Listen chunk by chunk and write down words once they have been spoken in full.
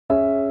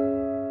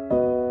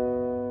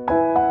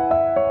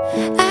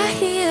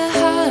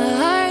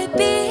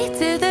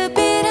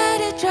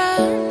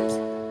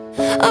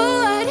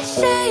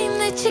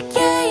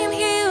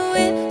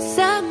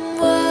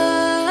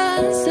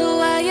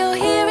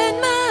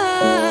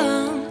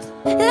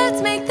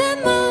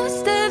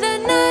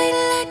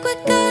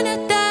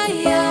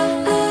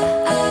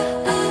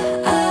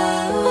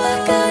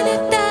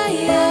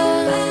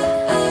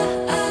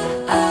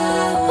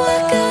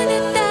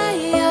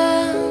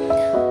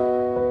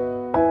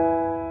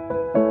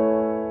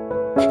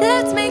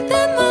Let's make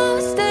the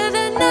most of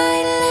the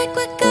night like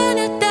we're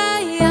gonna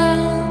die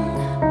young.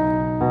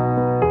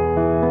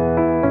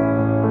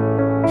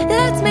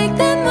 Let's make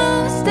the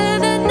most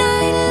of the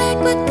night like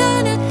we're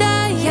gonna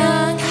die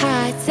young.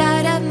 Hearts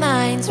out of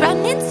minds,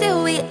 running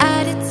till we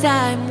out of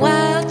time.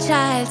 Wild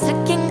child,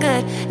 looking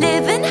good,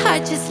 living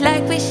hard just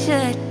like we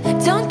should.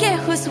 Don't care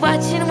who's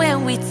watching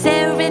when we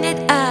tearing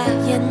it up.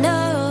 You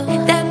know,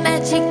 that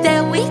magic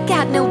that we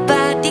got,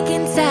 nobody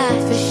can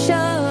touch for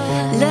sure.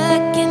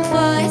 Looking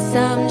for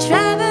some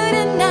trouble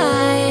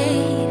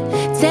tonight.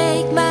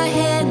 Take my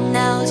hand,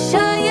 I'll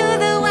show you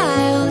the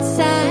wild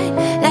side.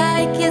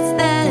 Like it's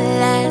the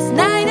last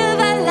night of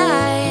our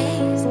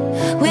lives.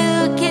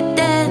 We'll keep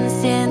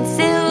dancing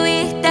till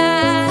we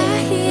die. I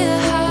hear a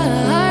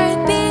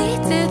heartbeat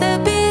to the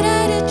beat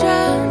of the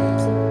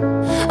drums.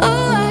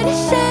 Oh, what a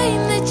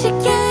shame that you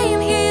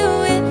came here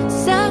with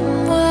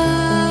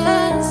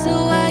someone. So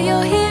while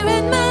you're here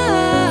in my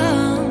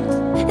arms,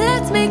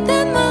 let's make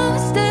the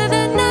most of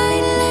the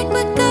night like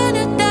we're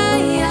gonna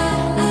die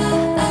young.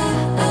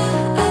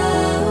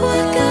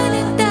 We're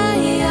gonna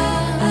die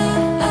young.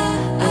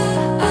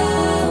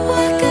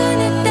 We're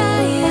gonna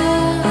die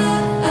young.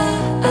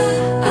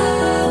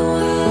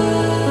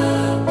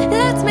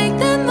 Let's make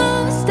the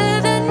most of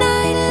the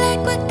night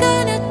like we're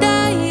gonna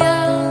die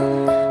young.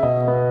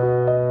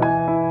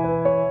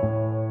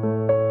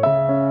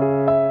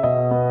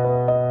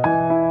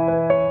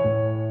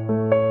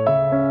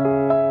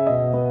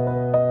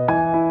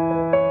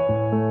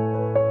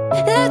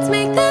 Let's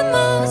make the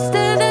most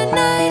of the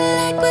night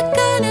like we're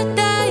gonna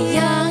die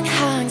young.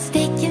 Hunks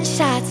taking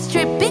shots,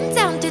 stripping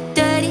down to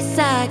dirty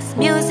socks.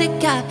 Music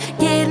up,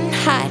 getting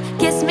hot,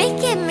 kiss me,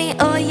 give me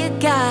all you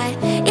got.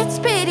 It's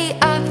pretty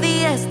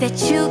obvious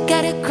that you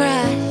got a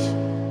crush.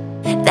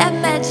 That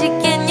magic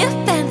in your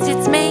fence,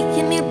 it's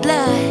making me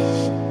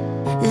blush.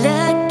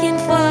 Looking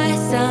for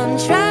some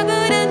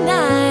trouble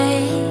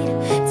tonight.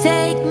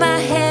 Take my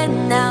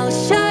hand, I'll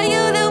show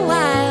you the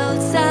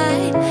wild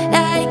side.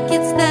 Like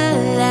it's the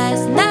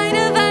last night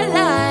of our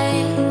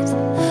lives.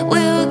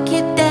 We'll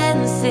keep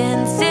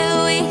dancing till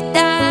we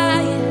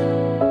die.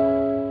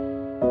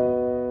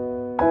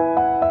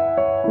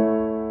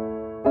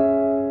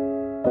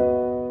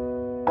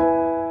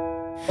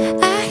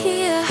 I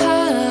hear a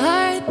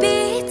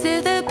heartbeat to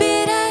the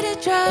beat of the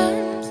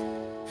drums.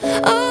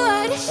 Oh,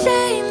 what a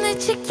shame that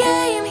you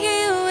came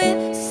here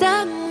with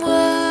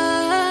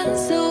someone.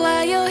 So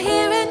while you're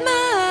here in my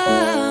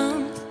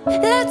arms,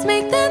 let's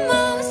make the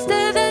most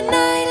of the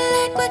night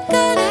like we're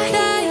gonna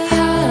die.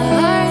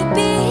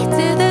 Heartbeat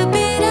to the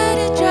beat of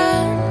the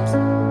drums.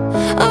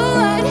 Oh,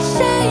 what a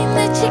shame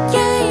that you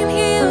came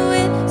here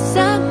with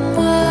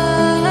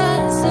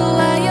someone. So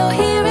while you're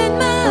here in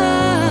my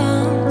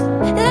arms,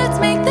 let's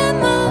make the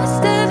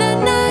most of the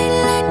night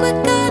like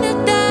we're gonna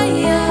die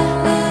young.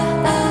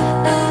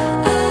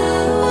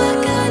 We're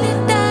gonna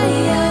die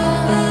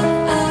young.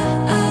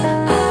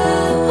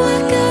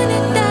 We're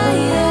gonna die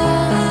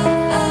young.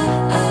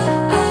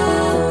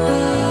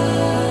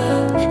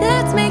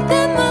 Let's make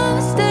the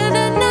most of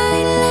the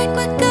night like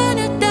we're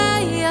gonna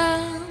die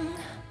young.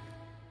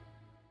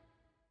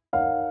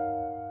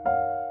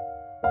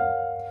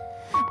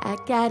 I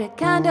got a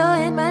condo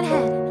in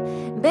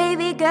Manhattan.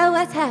 Baby girl,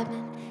 what's happening?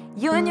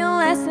 You and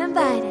your ass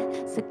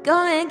invited, so go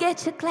and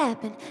get your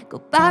clapping. Go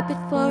pop it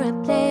for a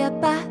player,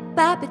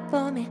 pop it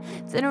for me.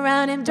 Turn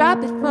around and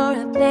drop it for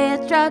a player,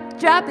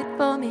 drop it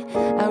for me.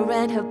 I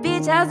rent her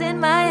beach house in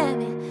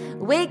Miami.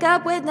 Wake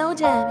up with no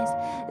jammies.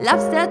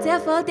 Lobster tail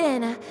for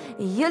dinner.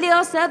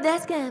 Julio serve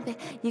that scampi.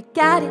 You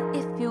got it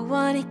if you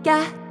want it,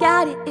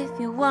 got it if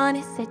you want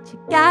it. Said you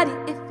got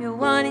it if you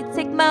want it.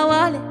 Take my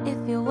wallet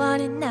if you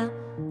want it now.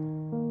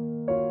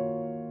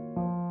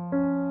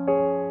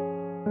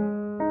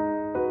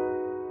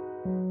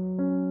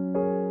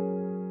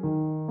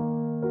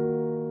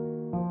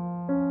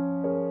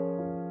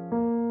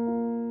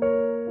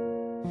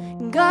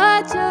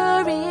 Got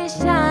jewelry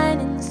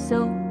shining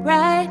so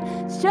bright.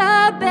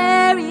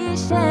 Strawberry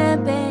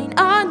champagne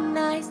on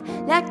ice.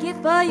 Lucky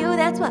for you,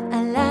 that's what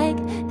I like.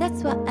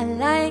 That's what I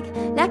like.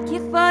 Lucky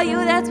for you,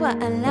 that's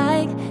what I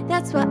like.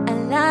 That's what I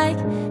like.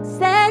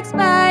 Sex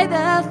by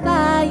the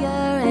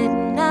fire at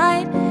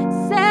night.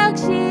 Silk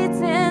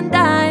sheets and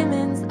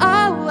diamonds,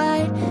 all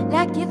white.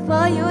 Lucky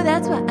for you,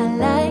 that's what I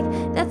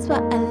like. That's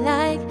what I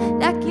like.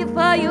 Lucky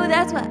for you,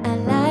 that's what I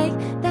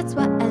like. That's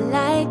what I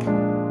like.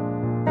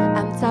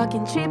 I'm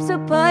talking trips to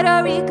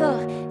Puerto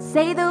Rico.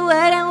 Say the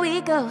word and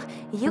we go.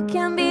 You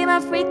can be my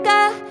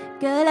freaka.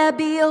 Girl, I'll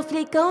be your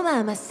flico,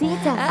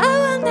 mamacita. I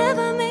will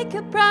never make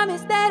a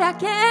promise that I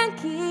can't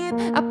keep.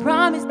 I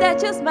promise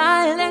that you'll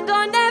smile and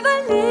gon'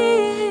 never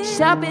leave.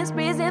 Shopping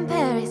sprees in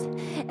Paris.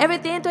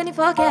 Everything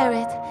 24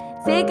 karat.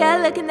 Take a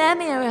look in that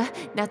mirror.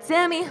 Now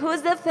tell me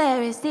who's the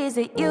fairest. Is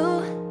it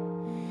you?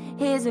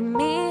 Is it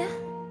me?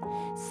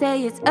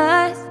 Say it's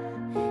us,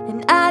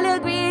 and I'll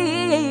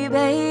agree,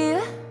 babe.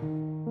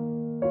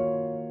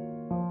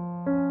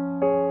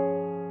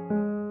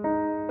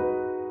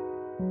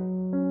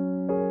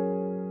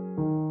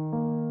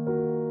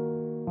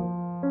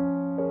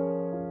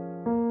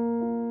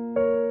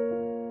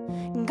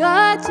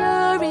 Got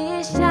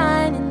jewelry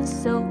shining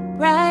so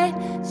bright,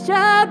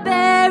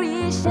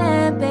 strawberry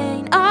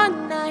champagne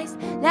on ice.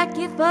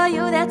 Lucky for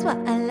you, that's what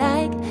I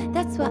like,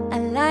 that's what I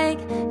like.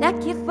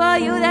 Lucky for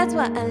you, that's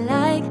what I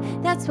like,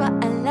 that's what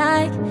I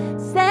like.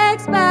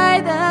 Sex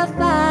by the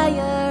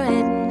fire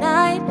at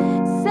night,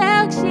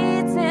 silk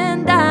sheets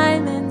and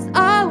diamonds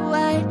all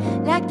white.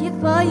 Lucky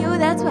for you,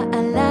 that's what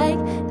I like,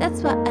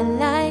 that's what I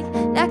like.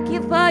 Lucky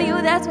for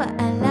you, that's what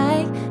I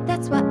like,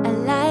 that's what I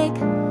like.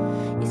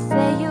 You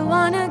say you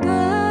want a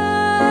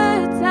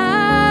good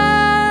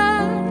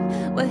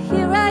time, well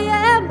here I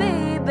am,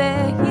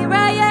 baby, here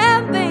I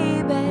am,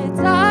 baby.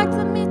 Talk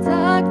to me,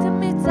 talk to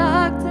me,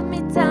 talk to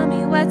me, tell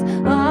me what's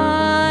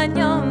on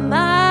your mind.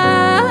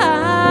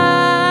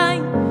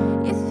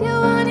 If you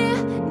want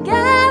it,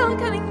 girl,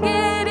 come and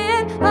get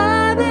it.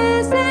 All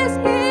this is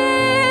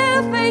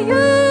here for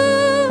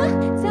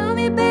you. Tell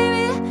me,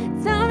 baby,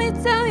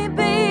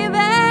 baby,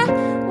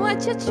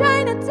 what you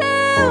trying to do?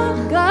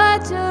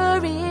 Got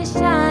jewelry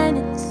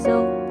shining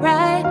so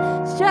bright,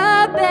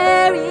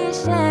 strawberry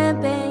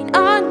champagne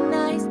on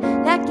ice.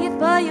 Lucky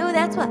for you,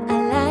 that's what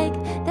I like,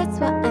 that's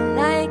what I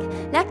like.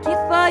 Lucky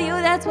for you,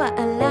 that's what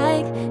I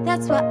like,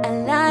 that's what I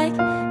like.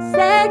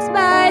 Sex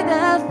by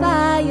the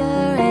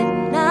fire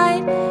at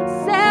night,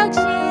 silk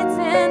sheets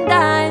and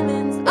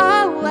diamonds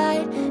all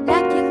white.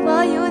 Lucky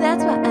for you,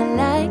 that's what I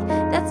like,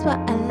 that's what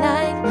I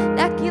like.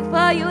 Lucky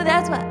for you,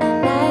 that's what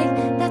I like,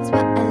 that's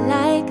what I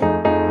like.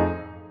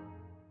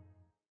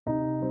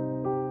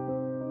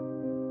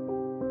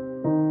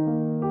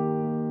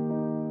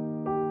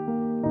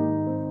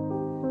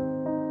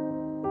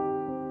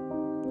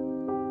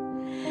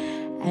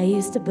 I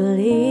used to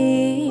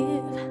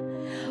believe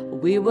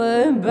we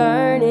were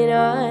burning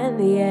on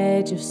the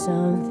edge of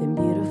something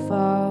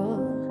beautiful,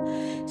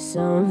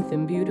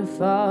 something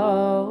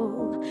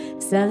beautiful,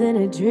 selling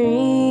a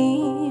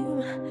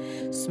dream.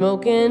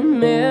 Smoking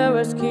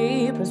mirrors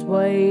keep us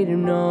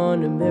waiting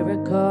on a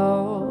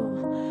miracle,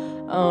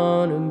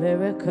 on a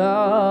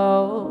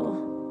miracle.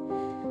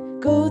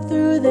 Go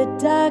through the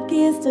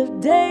darkest of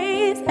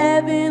days,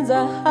 heaven's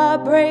a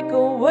heartbreak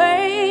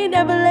away.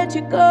 Never let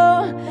you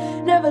go,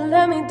 never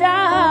let me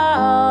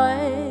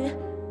die.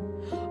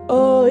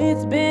 Oh,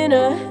 it's been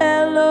a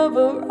hell of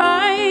a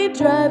ride,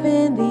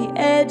 driving the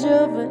edge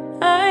of a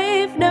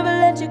knife. Never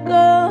let you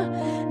go,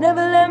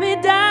 never let me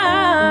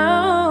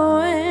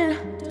down.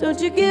 Don't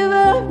you give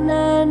up,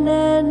 nah,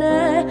 nah,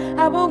 nah.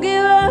 I won't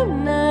give up,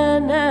 nah,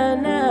 nah,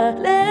 nah.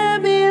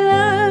 Let me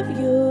love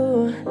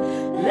you,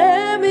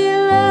 let me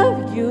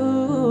love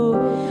you.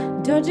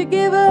 Don't you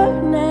give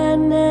up, nah,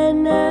 nah,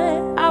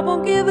 nah. I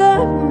won't give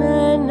up,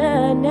 nah,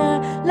 nah, nah.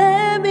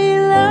 Let me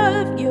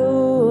love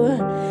you,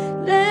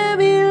 let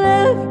me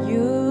love you.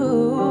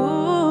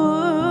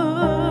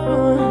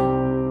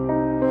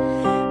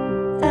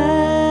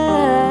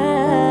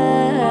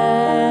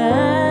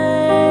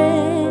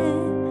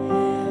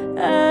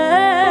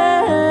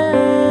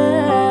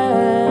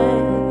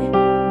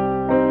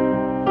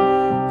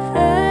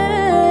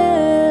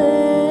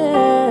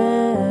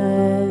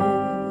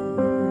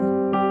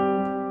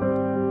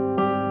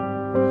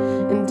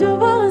 And don't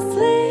fall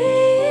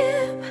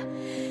asleep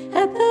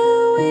at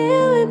the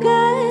wheel. We've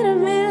got a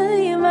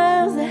million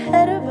miles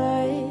ahead of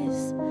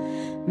us,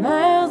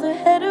 miles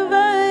ahead of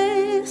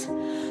us.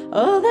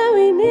 All that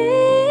we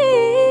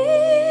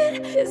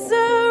need is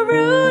a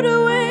rude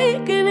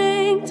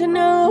awakening to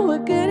know we're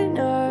good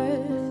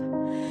enough,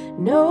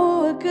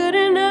 know we're good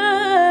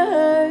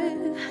enough.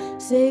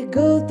 Say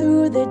go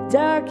through the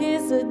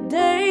darkest of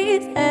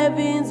days,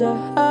 heaven's a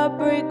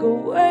heartbreak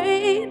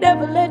away.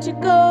 Never let you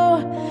go,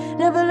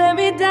 never let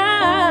me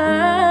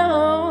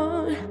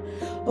down.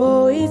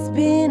 Oh, it's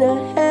been a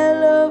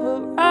hell of a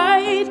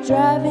ride,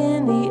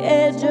 driving the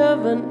edge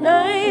of a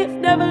knife.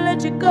 Never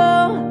let you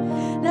go,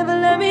 never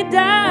let me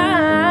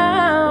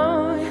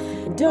down.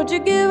 And don't you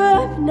give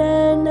up,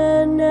 nah,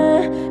 nah,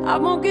 nah. I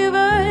won't give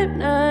up,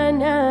 nah,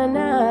 nah,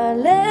 nah.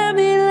 Let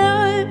me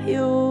love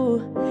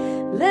you,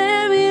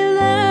 let me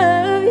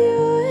love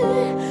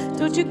you.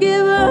 Don't you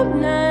give up,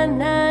 nah,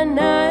 nah,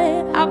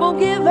 nah. I won't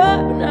give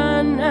up,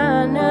 nah,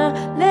 nah, nah.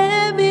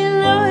 Let me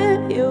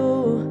love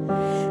you,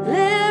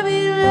 let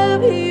me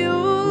love you.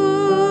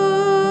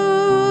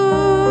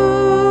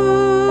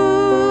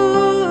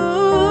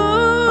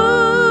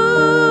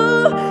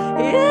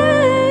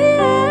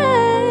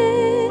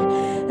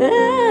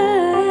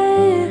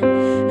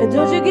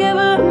 Don't you give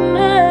up,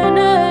 nah,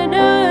 nah,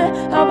 nah.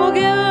 I won't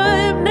give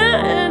up,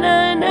 nah,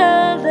 nah,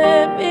 nah.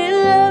 Let me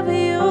love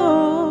you,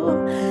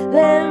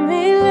 let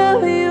me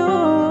love you.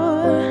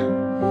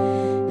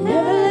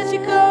 Never let you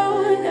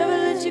go, never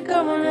let you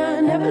go, nah.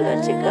 Never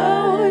let you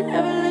go,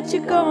 never let you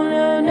go,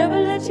 nah. Never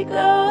let you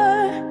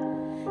go.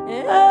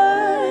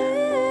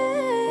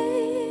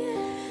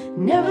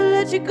 Never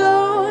let you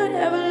go,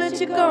 never let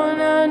you go,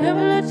 nah.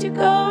 Never let you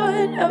go,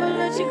 never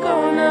let you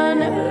go, nah.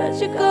 Never let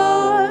you go.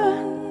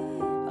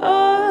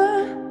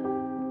 Oh,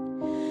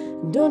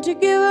 don't you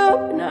give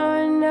up,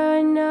 nah, nah,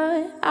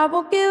 nah. I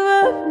won't give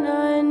up,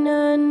 nah,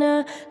 nah,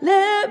 nah.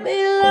 Let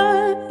me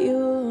love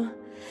you,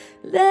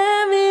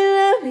 let me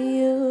love you.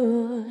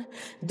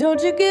 Don't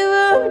you give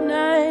up,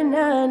 nah,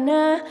 nah,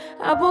 nah.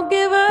 I won't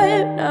give up,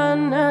 nah,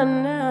 nah,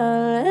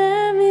 nah.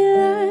 Let me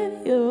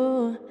love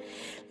you.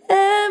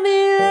 Let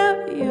me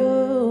love you.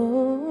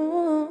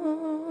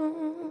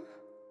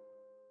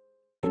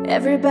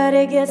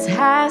 Everybody gets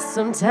high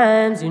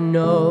sometimes, you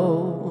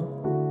know.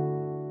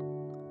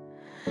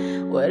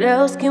 What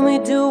else can we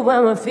do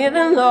when we're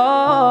feeling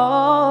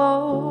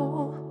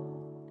low?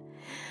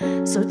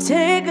 So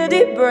take a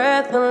deep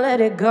breath and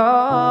let it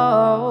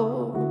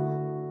go.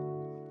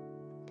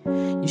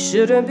 You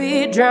shouldn't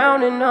be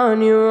drowning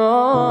on your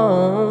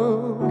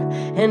own.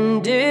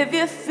 And if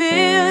you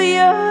feel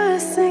you're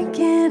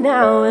sinking,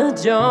 I will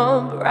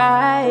jump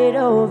right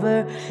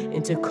over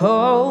into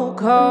cold,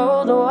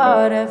 cold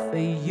water for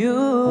you.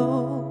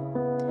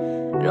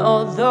 And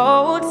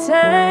although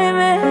time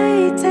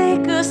may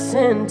take us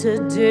into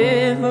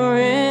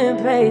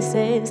different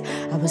places,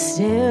 I will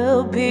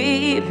still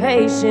be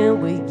patient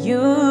with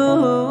you.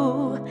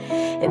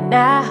 And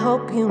I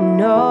hope you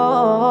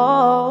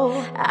know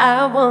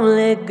I won't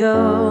let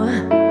go.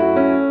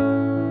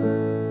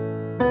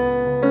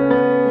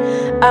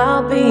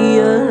 I'll be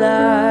your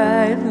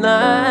lifeline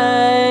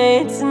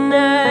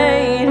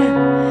tonight.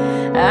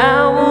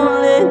 I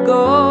won't let go.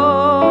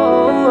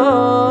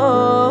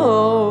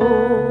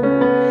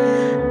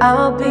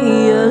 I'll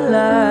be your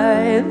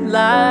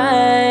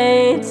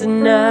lifeline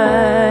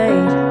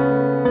tonight.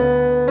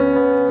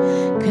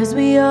 'Cause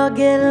we all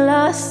get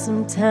lost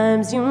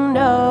sometimes, you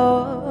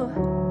know.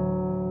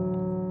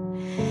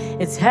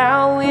 It's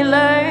how we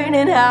learn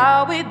and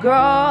how we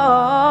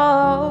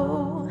grow.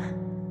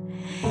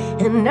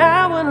 And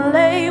I will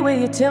lay with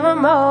you till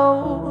I'm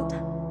old.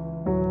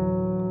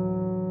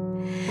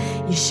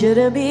 You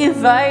shouldn't be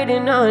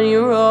fighting on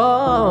your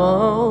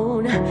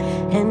own.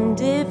 And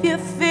if you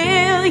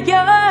feel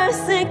you're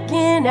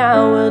sinking, I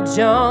will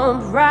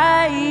jump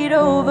right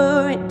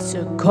over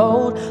into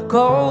cold,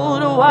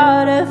 cold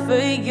water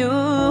for you.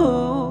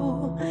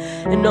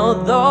 And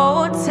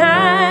although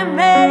time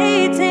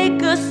may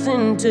take us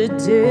into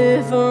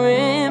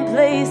different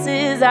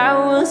places, I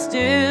will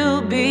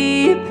still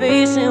be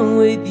patient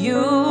with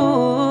you.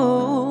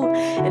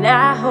 And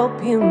I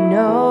hope you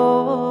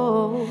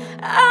know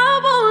I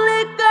won't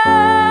let go.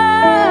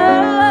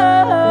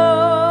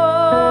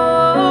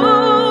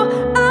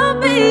 I'll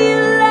be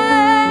your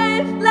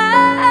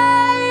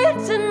lifeline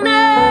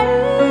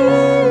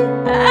tonight.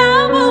 I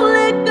won't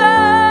let go.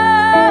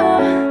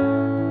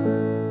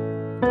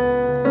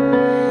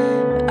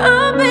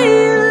 I'll be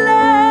your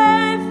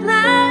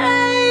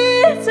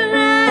lifeline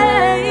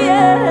tonight,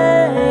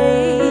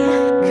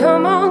 yeah.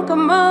 Come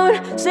on,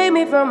 save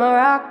me from a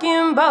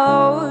rocking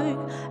boat.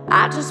 I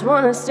just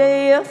wanna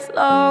stay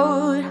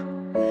afloat.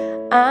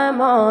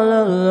 I'm all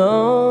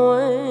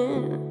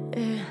alone,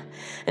 yeah.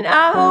 And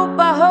I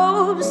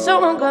hope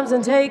someone comes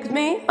and takes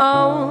me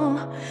home,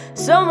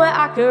 somewhere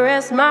I can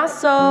rest my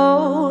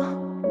soul.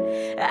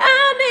 I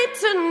need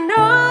to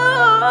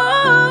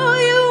know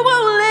you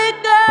won't let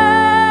go.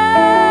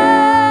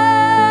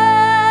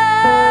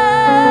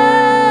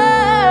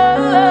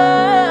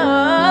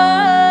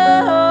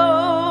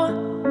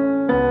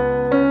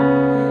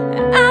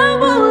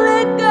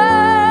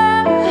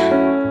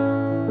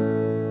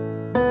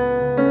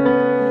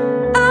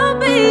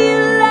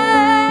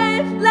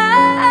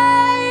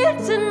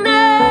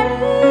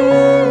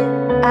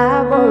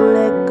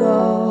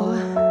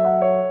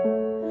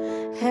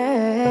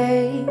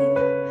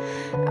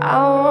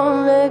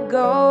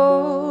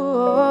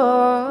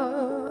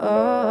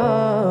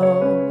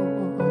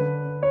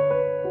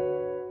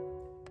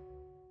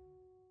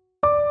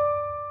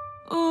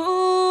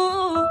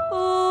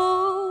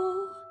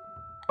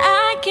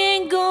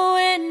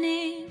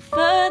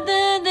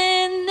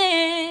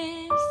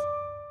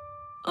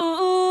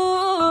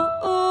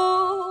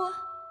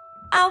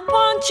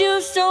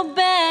 You so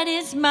bad,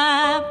 it's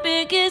my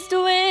biggest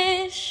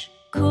wish.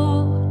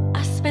 Cool,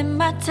 I spend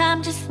my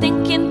time just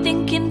thinking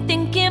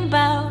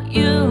about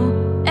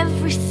you.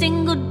 Every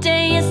single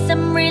day, yes,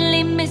 I'm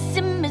really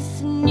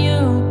missing you.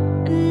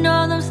 And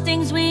all those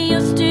things we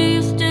used to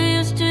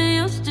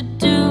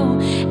do.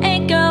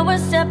 Hey girl,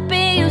 what's up?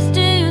 It used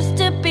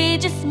to be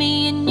just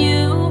me and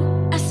you.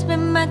 I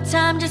spend my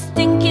time just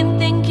thinking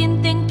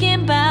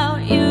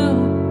about you.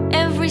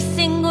 Every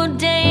single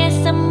day,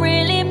 yes, I'm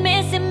really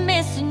missing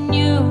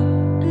you.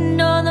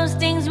 And all those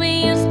things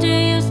we used to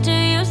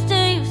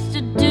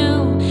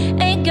do.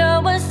 Hey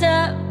girl, what's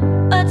up?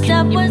 What's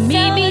up?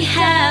 Meet me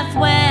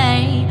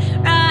halfway,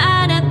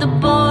 right at the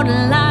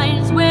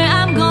borderlines where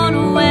I'm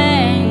gonna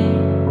wait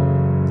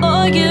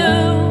for you.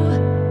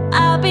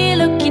 I'll be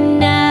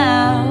looking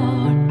out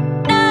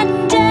night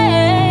and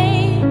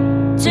day.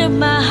 Took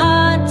my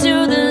heart to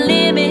the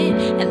limit,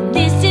 and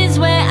this is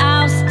where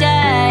I'll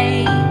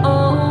stay.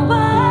 Oh,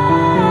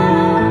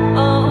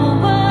 wow, oh,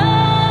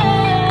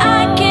 wow.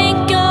 I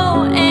can't go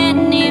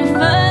any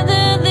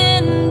further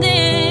than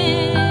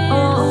this.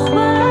 Oh,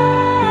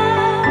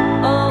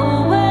 wow, oh,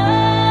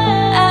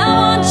 wow. I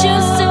want you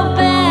so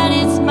bad,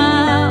 it's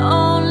my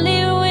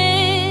only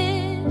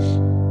wish.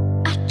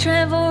 I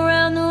travel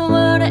around the world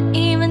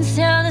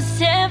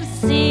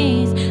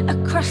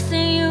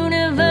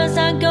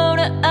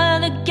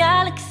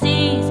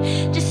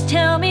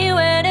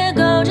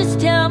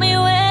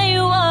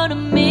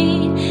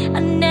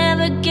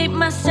obligate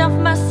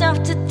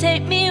myself to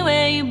take me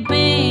where you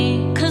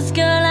be. Cause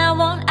girl, I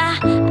want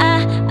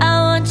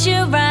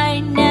you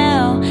right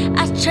now.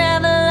 I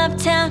travel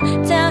uptown,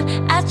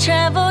 I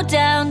travel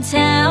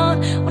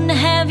downtown. Wanna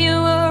have you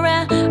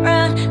around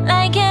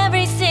like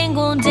every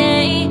single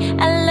day.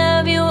 I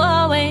love you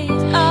always.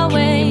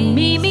 Can you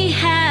meet me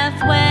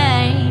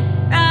halfway,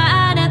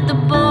 right at the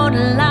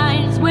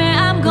borderlines where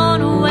I'm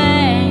gone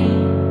away?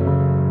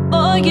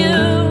 For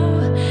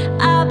you,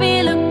 I'll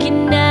be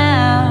looking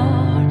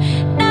out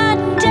night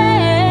and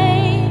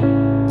day.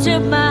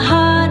 Took my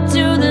heart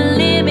to the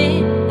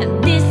limit,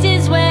 and this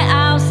is where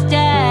I'll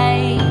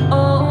stay.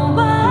 Oh,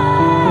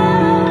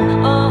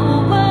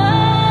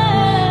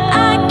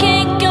 I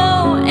can't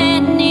go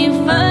any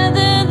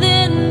further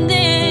than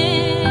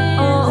this.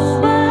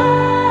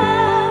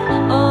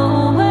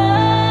 Oh,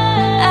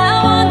 I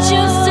want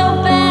you so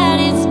bad,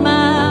 it's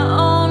my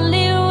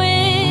only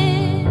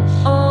wish.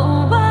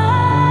 Oh,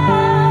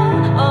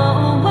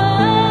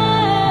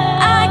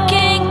 I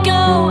can't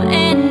go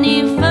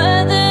any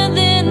further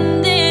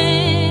than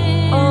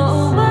this.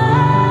 Oh,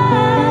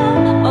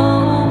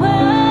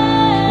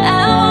 I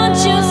want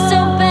you so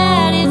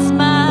bad, it's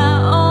my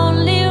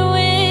only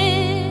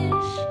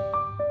wish.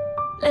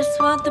 Let's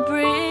walk the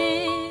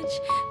bridge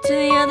to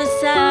the other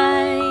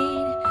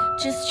side,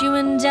 just you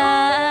and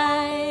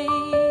I.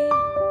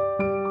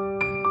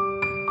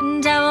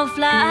 And I will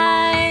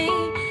fly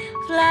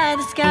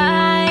the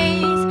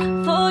skies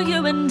for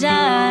you and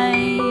I.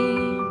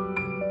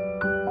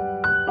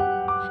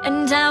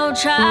 And I will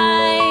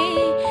try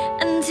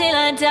until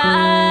I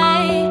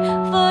die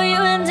for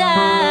you and I.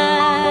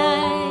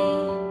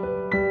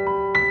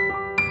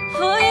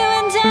 For you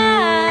and I,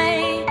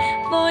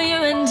 for you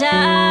and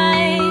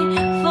I,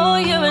 for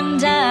you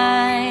and I,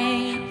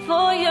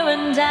 for you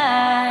and I.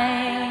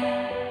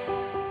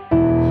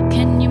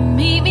 Can you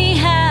meet me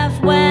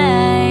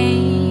halfway?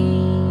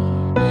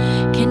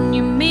 Can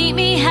you meet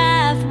me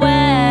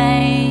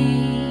halfway?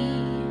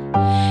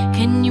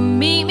 Can you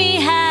meet me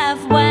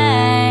halfway?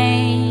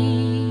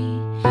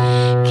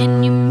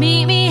 Can you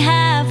meet me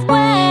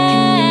halfway?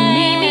 Can you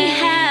meet me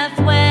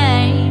halfway?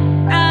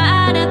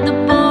 Right at the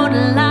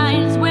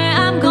borderlines where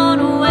I'm gone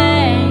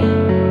away.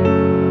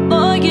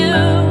 For you,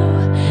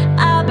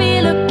 I'll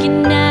be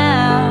looking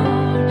out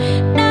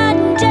night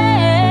and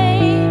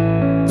day.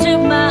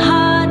 Took my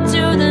heart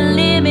to the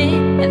limit,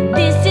 and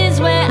this is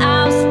where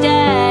I'll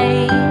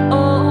stay.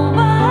 Oh,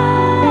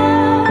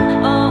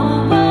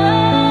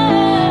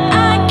 I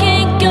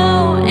can't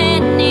go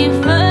any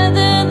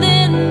further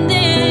than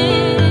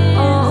this.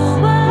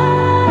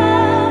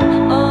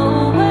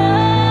 Oh,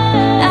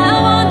 I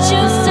want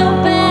you so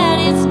bad,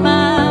 it's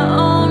my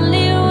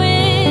only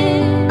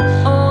wish.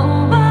 Oh,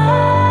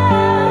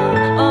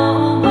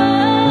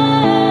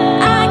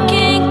 I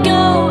can't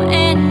go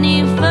any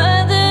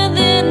further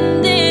than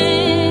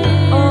this.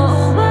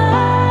 Oh,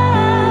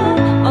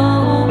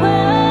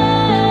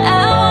 I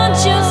want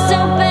you so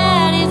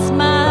bad, it's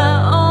my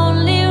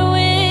only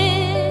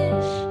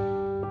wish.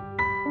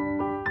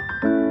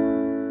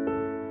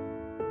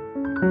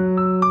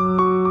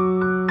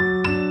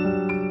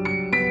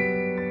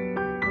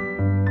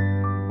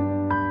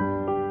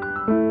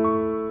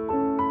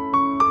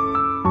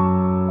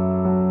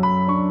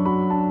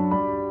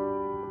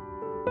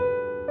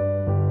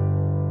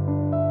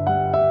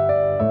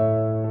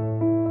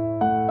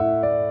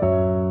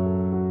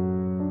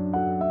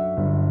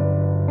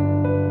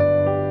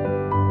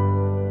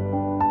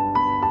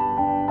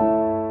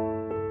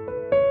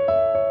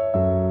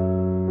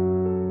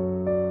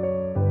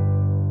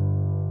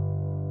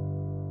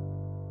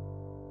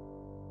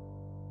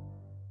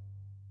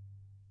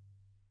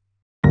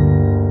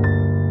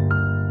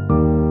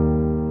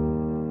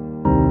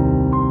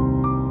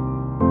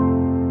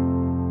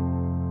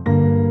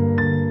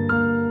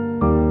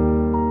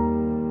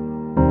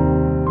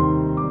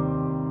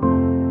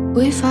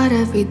 We fight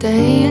every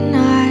day and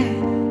night.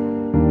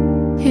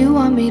 You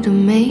want me to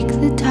make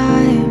the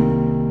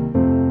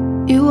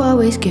time. You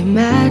always get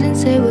mad and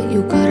say what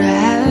you could've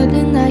had,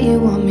 and now you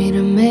want me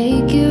to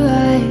make it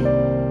right.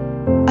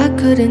 I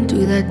couldn't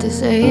do that to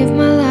save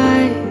my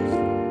life.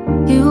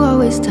 You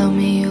always tell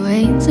me you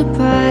ain't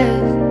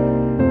surprised.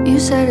 You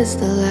said it's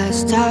the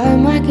last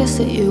time, I guess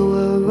that you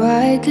were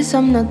right. Cause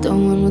I'm not the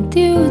one with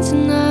you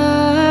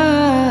tonight.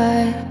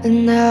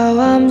 And now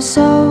I'm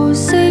so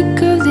sick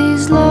of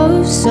these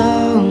love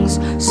songs,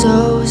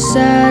 so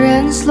sad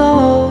and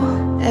slow.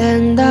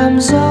 And I'm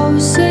so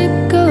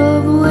sick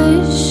of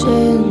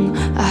wishing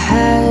I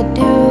had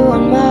you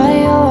on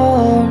my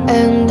own.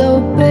 And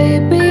oh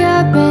baby,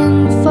 I've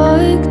been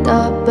fucked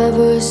up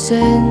ever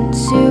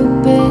since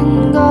you've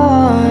been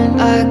gone.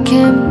 I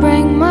can't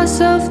bring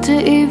myself to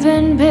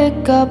even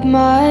pick up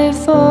my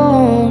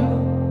phone.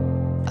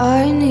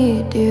 I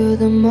need you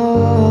the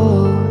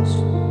most.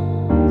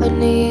 I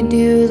need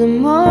you the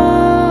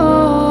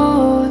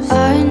most.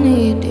 I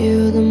need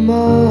you the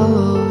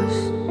most.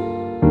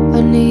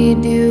 I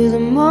need you the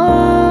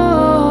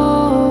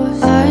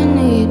most. I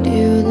need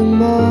you the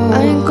most.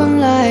 I ain't gonna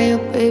lie, oh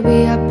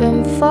baby, I've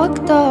been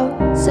fucked up.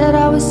 Said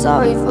I was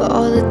sorry for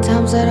all the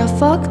times times that I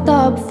fucked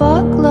up.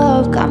 Fuck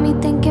love, got me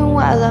thinking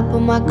while I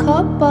put my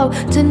cup up.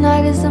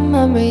 Tonight is a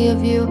memory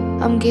of you,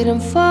 I'm getting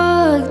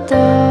fucked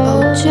up.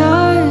 Oh,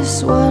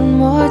 just one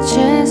more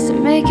chance to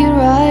make it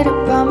right.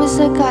 I promise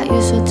I got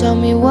you, so tell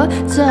me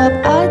what's up.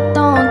 I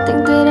don't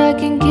think that I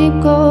can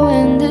keep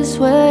going this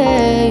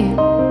way.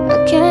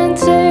 I can't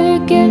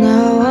take it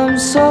now, I'm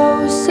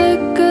so sick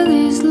of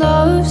these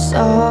love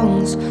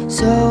songs,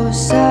 so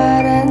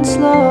sad and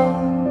slow.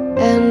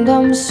 And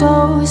I'm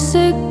so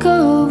sick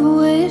of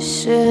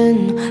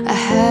wishing I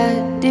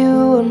had you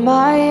on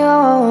my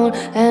own.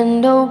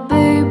 And oh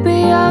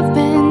baby, I've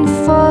been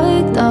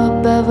fucked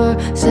up ever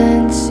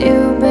since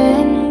you've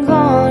been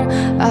gone.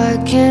 I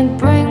can't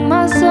bring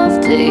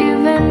myself to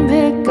even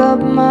pick up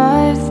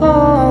my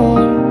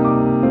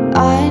phone.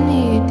 I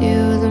need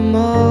you the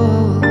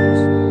most,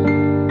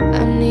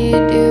 I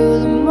need you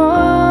the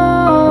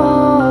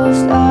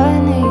most, I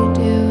need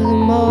you the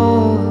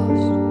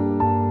most,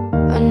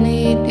 I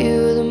need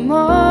you the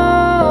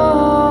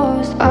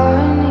most, I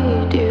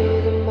need you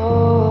the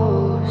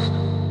most.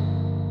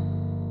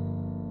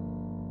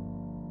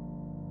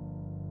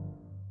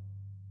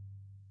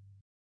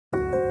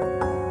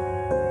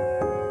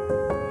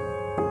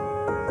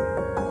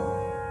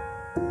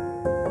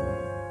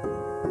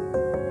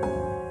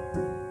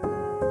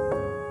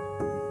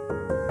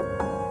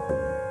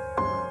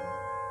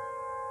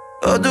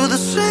 I do the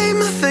same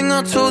thing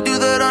I told you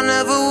that I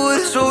never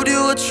would. Told you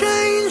I'd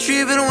change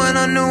even when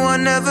I knew I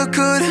never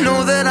could.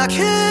 Know that I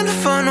can't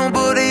find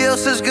nobody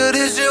else as good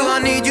as you. I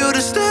need you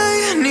to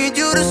stay, I need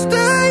you to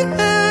stay.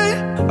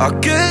 I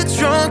get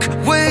drunk,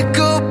 wake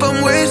up,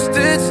 I'm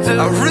wasted still.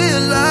 I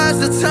realize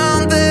the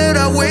time that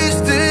I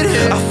wasted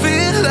here. I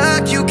feel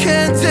like you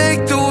can't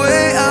take the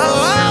way out.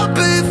 I'll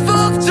be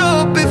fucked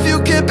up if you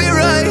can't be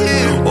right here.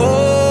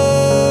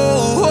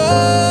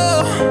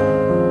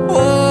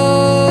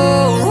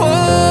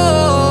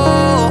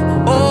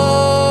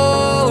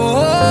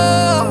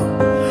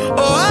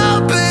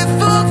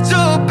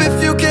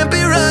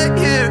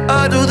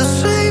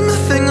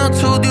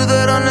 Told you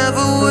that I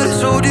never would.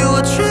 Told you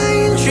I'd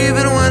change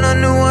even when I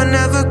knew I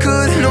never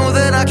could. Know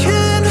that I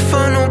can't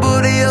find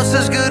nobody else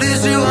as good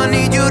as you. I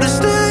need you to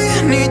stay,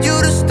 I need you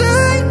to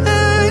stay.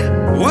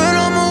 When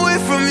I'm away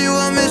from you,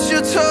 I miss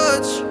your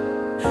touch.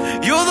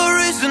 You're the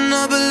reason I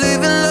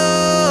believe in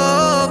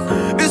love.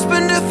 It's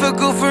been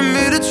difficult for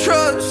me to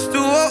trust.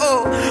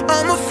 Oh,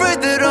 I'm afraid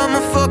that I'ma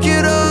fuck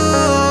it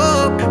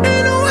up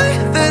in a way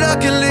that I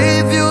can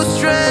leave you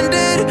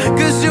stranded.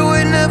 Cause you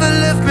ain't never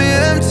left me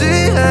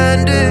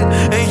empty-handed.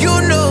 And you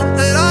know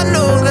that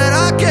I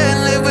can't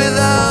live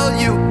without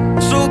you.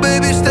 So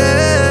baby stay.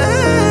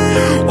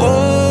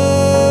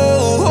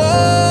 Oh, oh,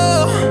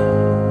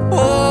 oh, oh,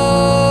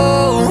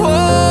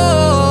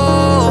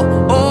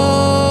 oh,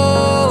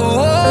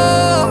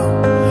 oh,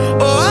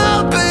 oh.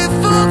 I'll be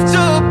fucked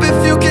up if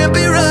you can't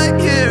be right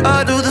here.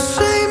 I do the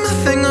same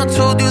thing I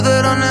told you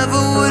that I never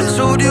would.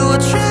 Told you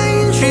I'd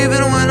change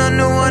even when I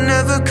knew I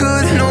never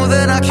could. Know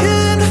that I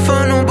can't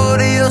find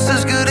nobody else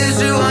as good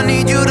as you. I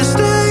need you to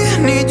stay,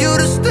 I need you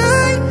to stay.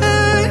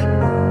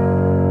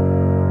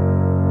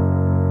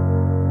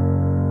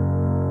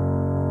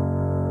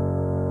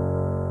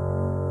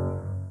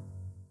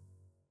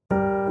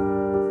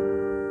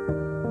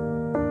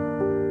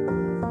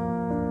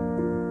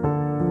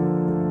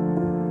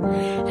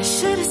 I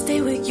should've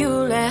stayed with you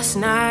last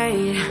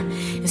night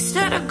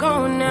instead of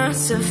going out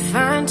to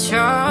find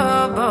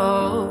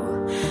trouble.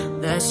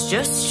 That's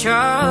just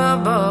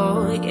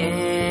trouble,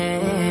 yeah.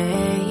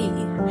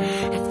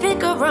 I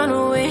think I run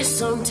away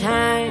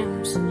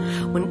sometimes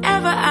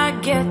whenever I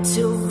get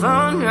too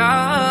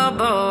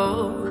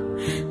vulnerable.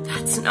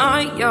 That's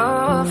not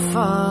your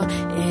fault,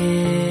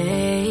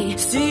 yeah.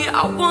 See,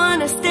 I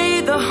wanna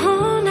stay the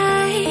whole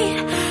night.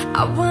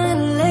 I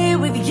wanna lay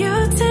with you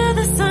till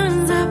the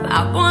sun's up.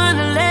 I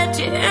wanna let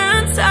you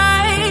in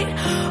tight.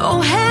 Oh,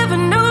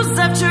 heaven knows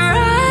I've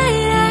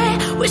tried.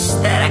 I wish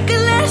that I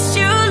could let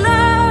you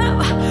love.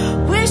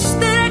 Wish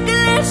that I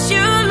could let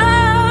you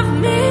love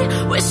me.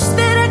 Wish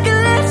that I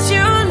could let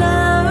you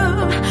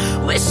love.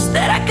 Wish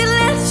that I could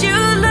let you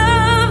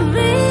love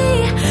me.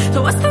 So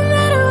what's the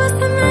matter? What's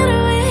the matter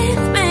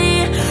with me?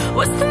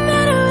 What's the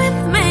matter with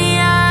me?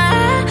 I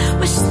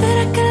wish that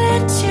I could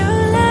let you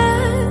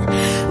love.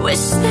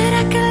 Wish that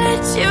I could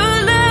let you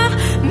love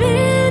me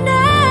now.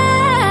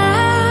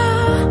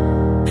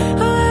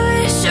 Oh, I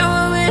wish,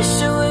 oh, I wish,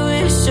 oh, I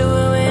wish, oh, I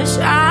wish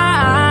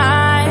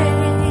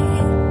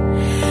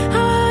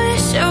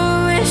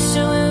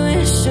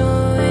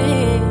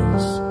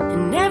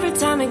And every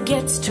time it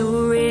gets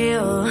too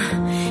real,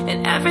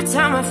 and every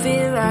time I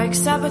feel like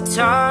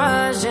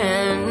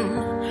sabotaging,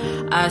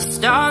 I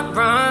start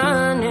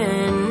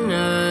running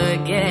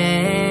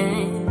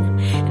again.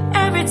 And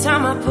every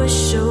time I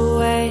push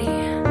away,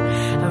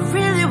 I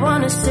really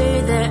wanna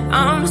say that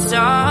I'm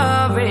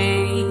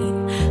sorry,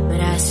 but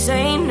I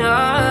say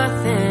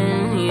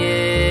nothing,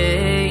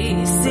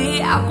 yeah.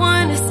 See, I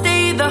wanna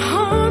stay the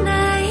whole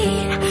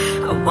night.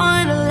 I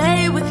wanna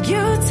lay with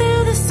you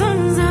till the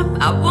sun's up.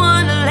 I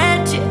wanna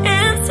let you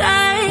in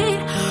tight.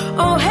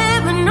 Oh,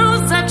 heaven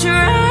knows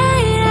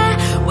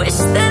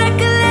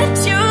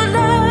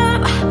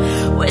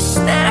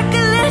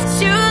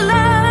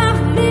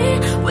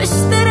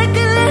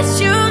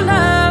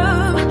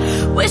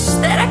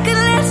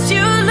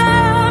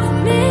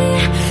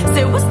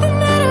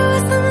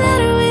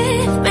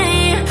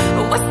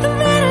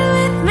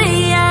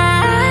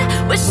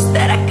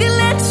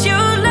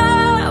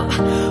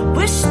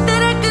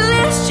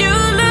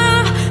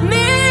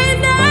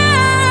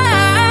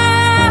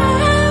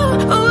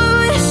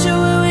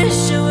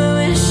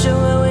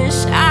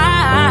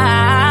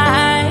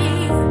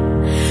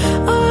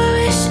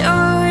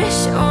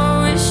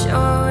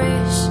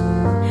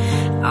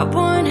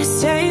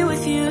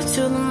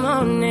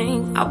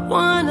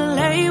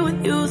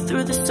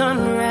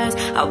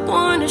I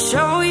wanna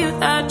show you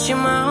that you're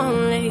my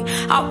only.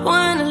 I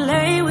wanna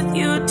lay with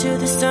you till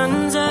the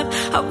sun's up.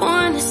 I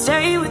wanna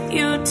stay with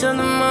you till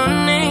the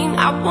morning.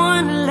 I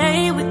wanna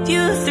lay with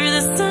you through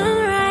the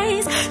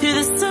sunrise, through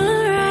the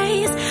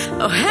sunrise.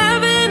 Oh,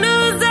 heaven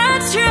knows I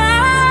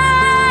tried.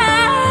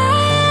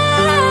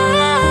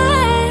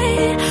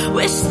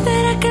 Wish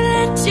that I could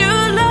let you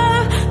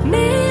love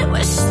me.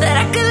 Wish that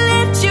I could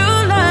let you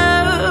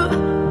love.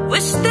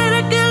 Wish that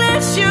I could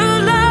let you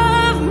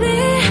love me.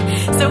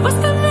 So what's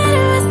the matter?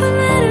 What's the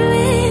matter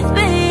with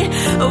me?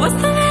 What's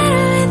the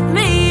matter with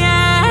me? I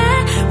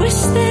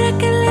wish that I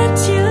could let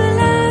you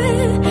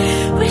love.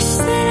 Wish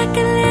that I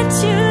could let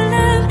you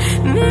love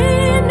me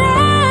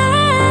now.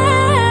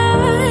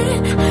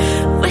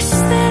 Wish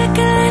that I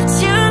could let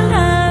you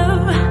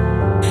love.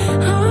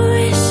 Oh,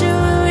 wish,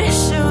 oh,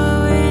 wish, oh,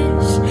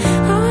 wish.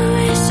 Oh,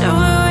 wish, oh,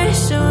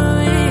 wish, oh,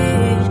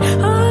 wish.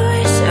 Oh,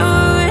 wish, oh,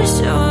 wish,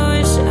 oh,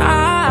 wish.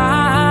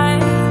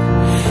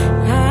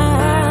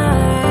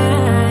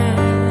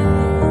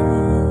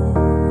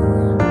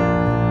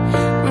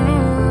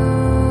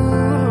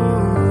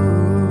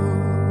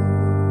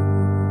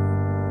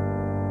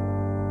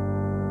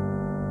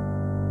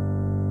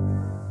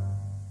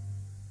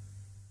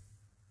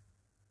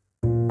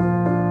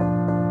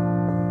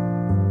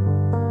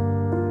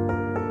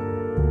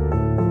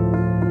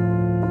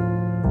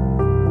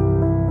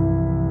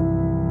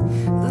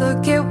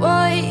 Look at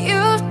what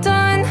you've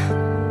done.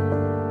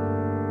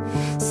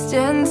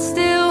 Stand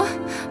still,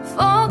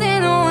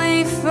 falling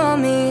away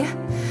from me.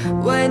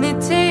 When it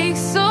takes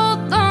so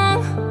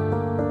long,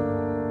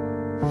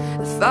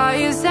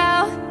 fire's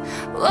out.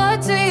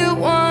 What do you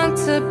want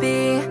to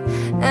be?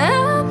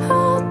 I'm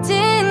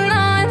holding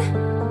on.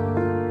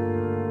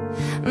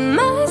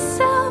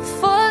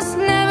 Myself was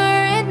never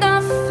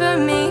enough for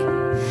me.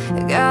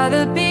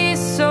 Gotta be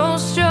so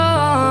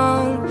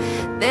strong.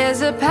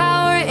 There's a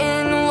power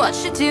in what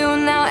you do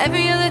now.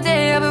 Every other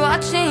day I'll be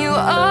watching you.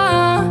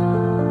 Oh,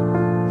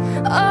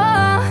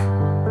 oh,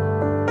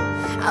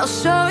 I'll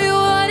show you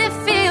what it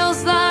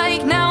feels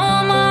like. Now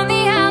I'm on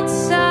the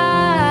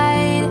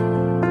outside.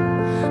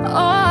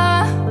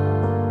 Oh,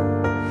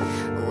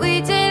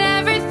 we did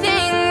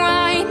everything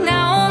right.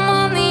 Now I'm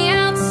on the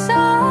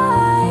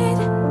outside.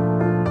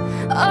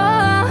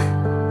 Oh,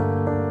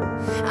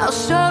 I'll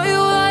show you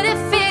what it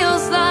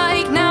feels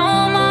like. Now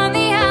I'm on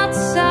the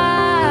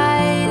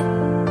outside.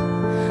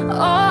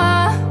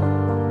 Oh,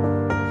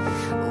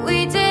 we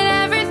did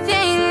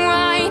everything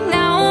right.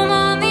 Now I'm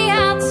on the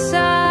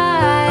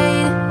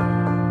outside.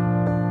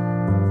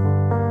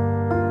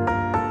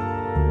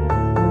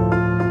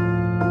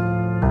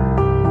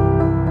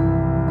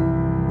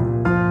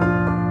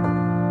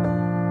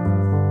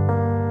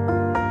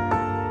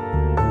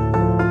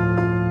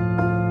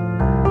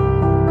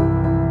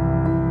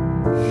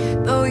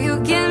 Though you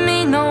give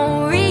me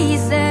no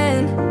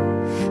reason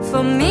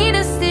for me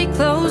to stick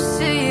close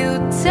to you.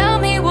 Tell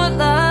me what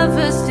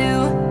lovers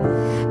do.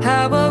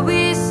 How are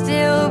we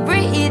still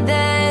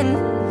breathing?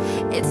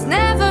 It's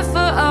never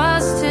for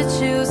us to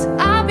choose.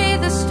 I'll be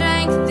the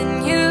strength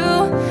in you.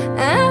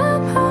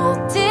 I'm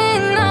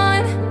holding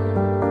on.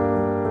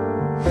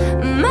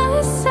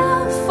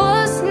 Myself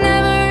was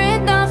never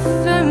enough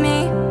for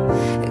me.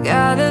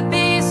 Gotta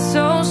be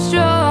so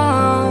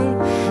strong.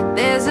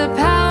 There's a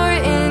power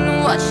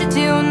in what you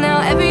do now.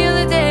 Every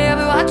other day I'll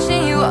be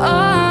watching you.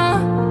 Oh,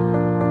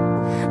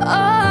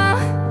 oh,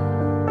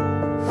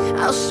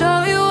 I'll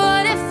show you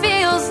what it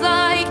feels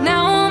like.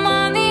 Now I'm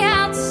on the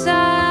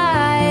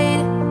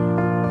outside.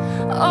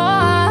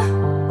 Oh,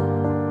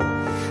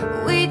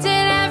 we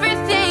did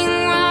everything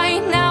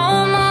right. Now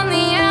I'm on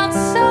the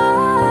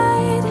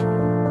outside.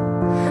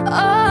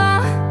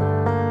 Oh,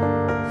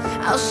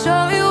 I'll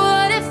show you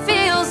what it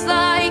feels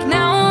like.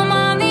 Now I'm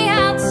on the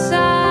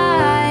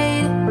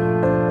outside.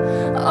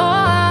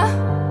 Oh,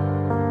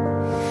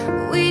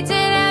 we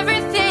did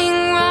everything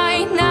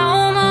right. Now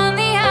I'm on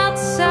the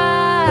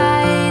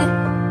outside.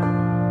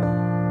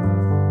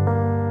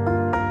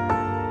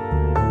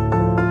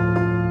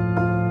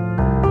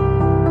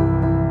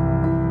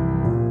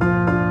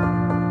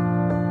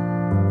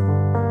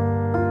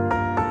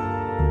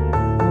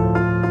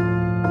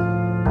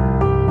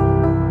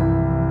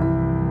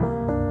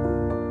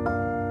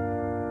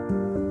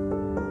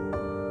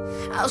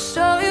 I'll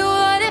show you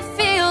what it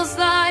feels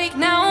like.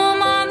 Now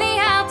I'm on the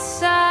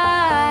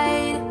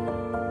outside.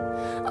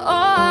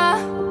 Oh,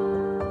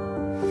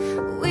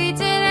 we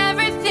did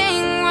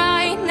everything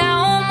right. Now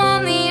I'm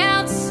on the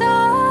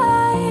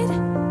outside.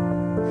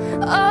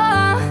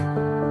 Oh,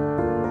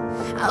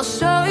 I'll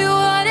show you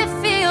what it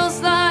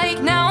feels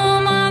like. Now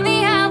I'm on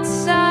the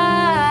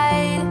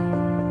outside.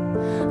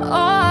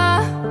 Oh,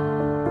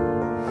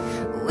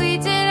 we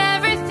did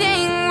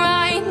everything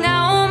right.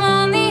 Now I'm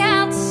on the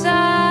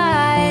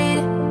outside.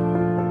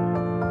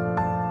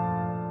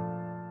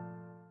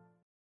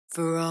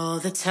 For all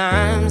the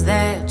times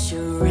that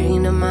you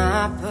rain on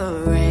my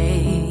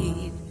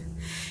parade,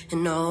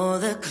 and all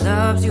the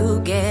clubs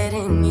you get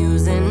in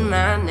using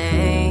my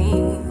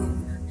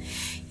name.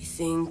 You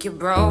think you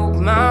broke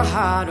my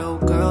heart, oh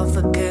girl,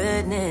 for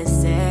goodness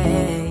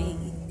sake.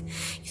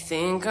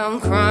 think I'm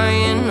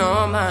crying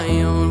on my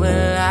own,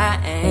 well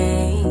I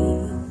ain't.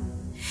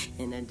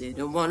 And I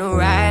didn't wanna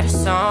write a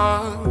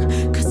song,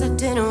 cause I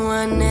didn't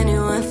want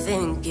anyone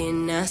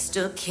thinking I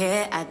still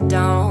care, I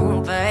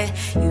don't. But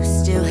you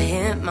still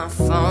hit my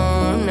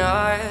phone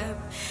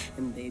up,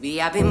 and baby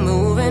I've been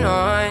moving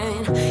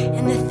on.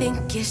 And I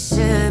think it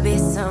should be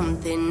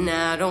something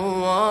I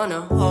don't wanna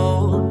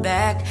hold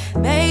back.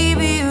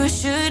 Maybe you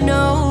should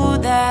know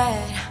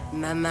that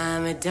my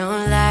mama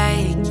don't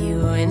like you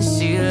and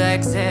she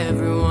likes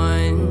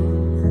everyone.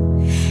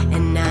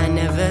 And I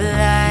never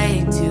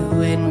like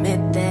to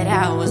admit that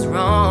I was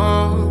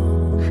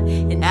wrong.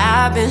 And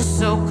I've been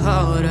so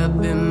caught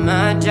up in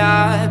my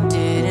job,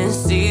 didn't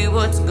see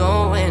what's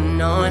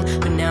going on.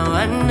 But now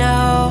I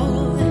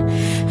know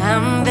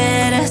I'm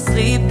better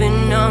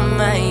sleeping on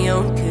my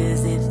own.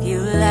 Cause if you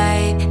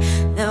like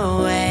the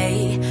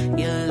way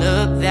you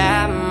look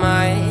that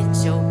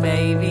much, oh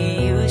baby,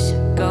 you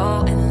should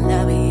go and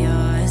love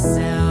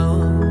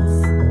yourself.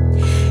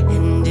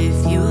 And if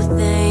you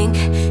think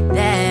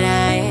that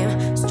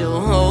I'm still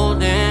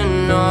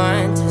holding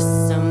on to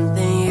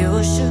something,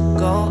 you should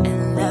go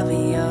and love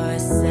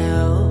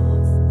yourself.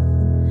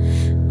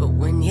 But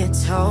when you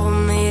told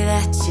me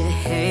that you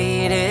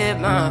hated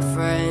my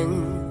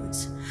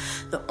friends,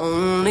 the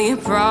only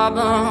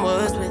problem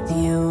was with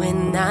you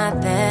and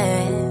not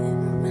them.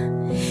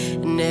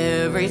 And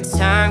every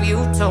time you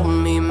told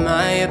me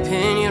my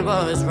opinion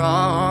was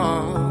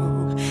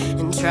wrong,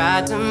 and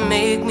tried to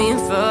make me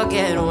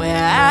forget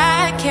where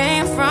I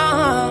came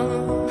from.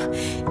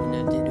 And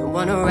I didn't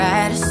wanna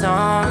write a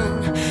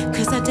song,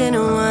 cause I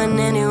didn't want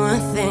anyone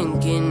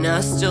thinking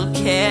I still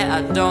care,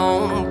 I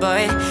don't.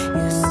 But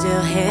you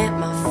still hit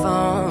my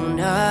phone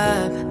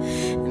up,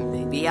 and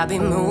baby I've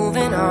been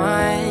moving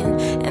on.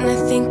 And I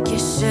think it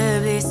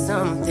should be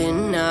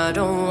something I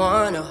don't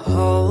wanna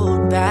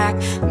hold back.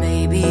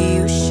 Maybe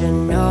you should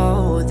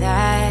know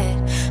that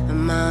my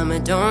mama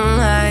don't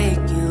like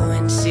you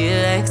and she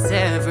likes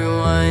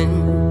everyone.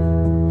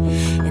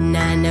 And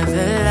I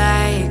never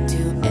like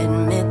to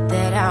admit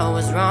that I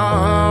was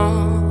wrong.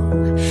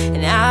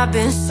 And I've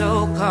been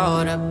so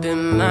caught up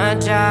in my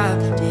job,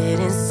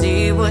 didn't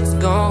see what's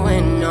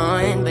going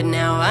on. But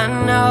now I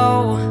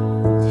know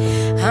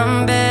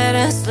I'm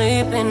better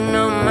sleeping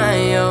on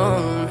my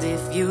own.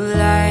 If you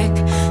like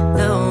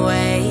the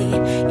way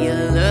you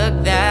look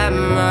that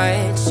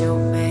much, oh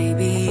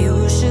baby,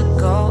 you should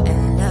go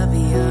and love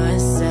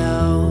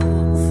yourself.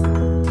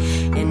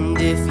 And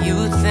if you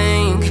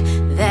think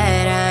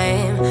that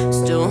I'm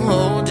still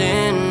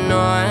holding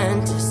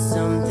on to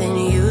something,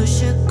 you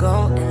should go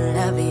and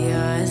love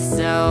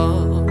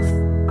yourself.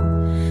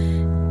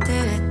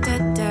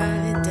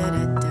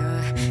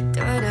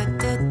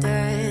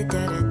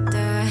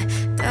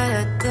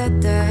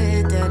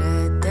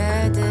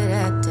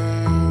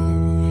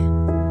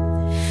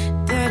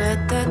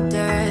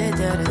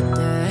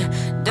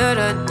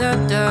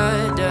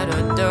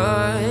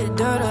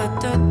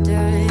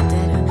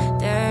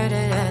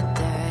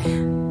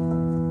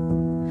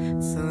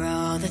 For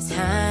all the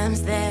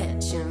times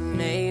that you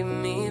made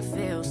me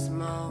feel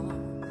small,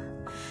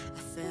 I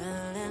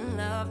fell in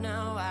love,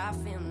 now I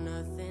feel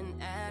nothing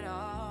at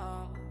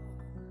all.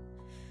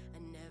 I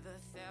never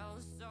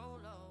felt so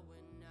low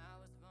when I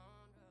was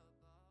vulnerable.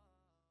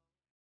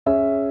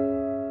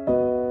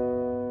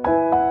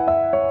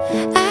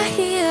 I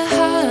hear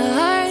her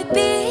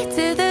heartbeat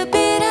to the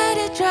beat of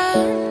the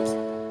drums.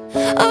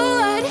 Oh,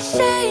 what a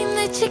shame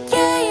that you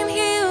came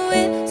here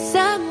with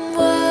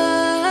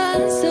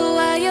someone. So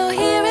while you're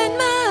here in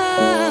my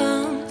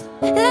arms,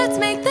 let's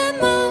make the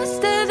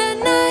most of the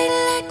night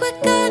like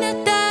we're gonna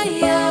die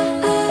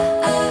young.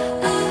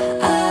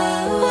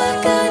 We're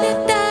gonna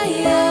die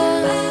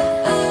young.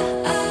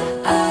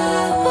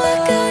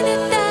 We're gonna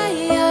die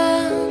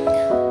young.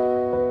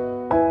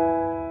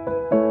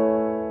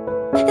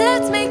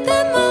 Let's make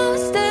the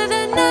most of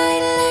the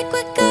night like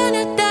we're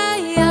gonna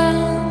die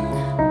young.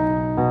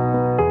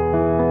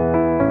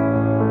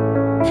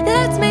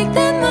 Let's make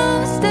the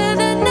most of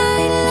the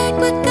night like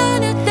we're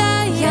gonna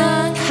die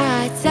young.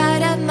 Hearts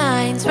out of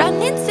minds,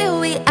 running till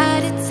we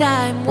out of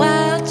time.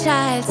 Wild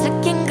child,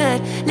 looking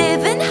good,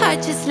 living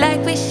hard just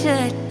like we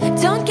should.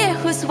 Don't care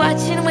who's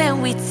watching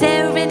when we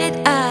tearing it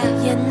up.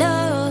 You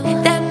know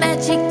that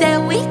magic that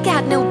we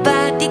got,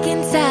 nobody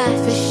can touch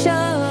for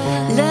sure.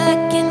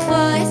 Looking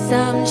for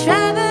some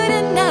trouble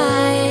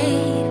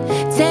tonight.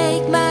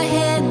 Take my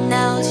hand,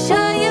 I'll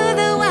show you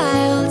the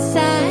wild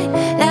side.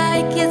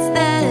 Like it's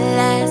the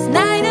last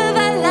night of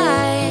our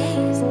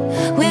lives,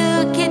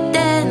 we'll keep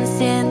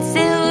dancing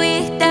till we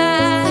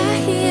die. I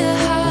hear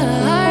her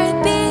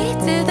heartbeat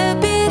to the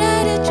beat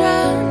of the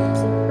drums.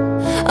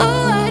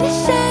 Oh, what a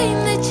shame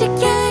that you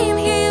came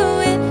here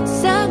with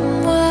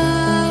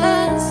someone.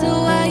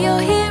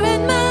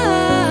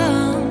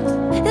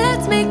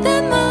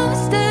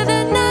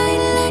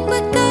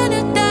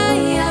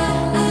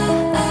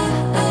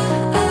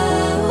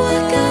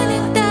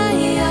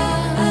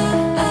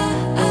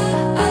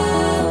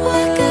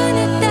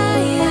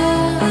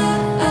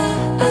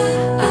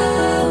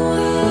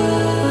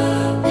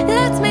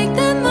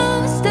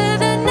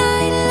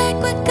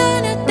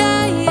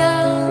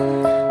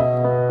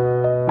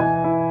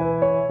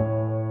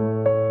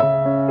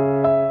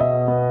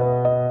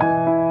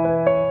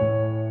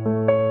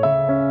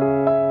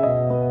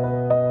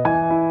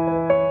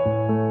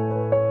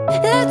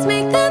 Let's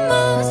make the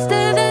most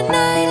of the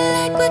night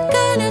like we're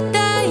gonna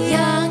die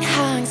young.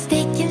 Hunks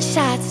taking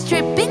shots,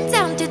 stripping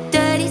down to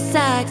dirty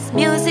socks.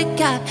 Music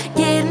up,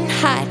 getting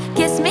hot.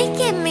 Kiss me,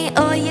 give me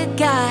all you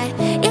got.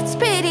 It's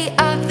pretty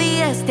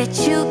obvious that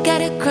you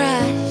got a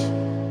crush.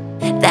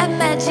 That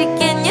magic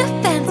in your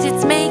pants,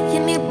 it's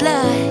making me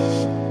blush.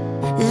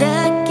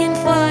 Looking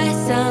for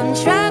some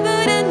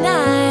trouble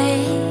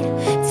tonight.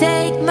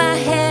 Take my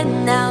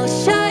hand, I'll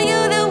show you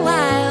the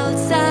wild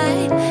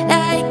side.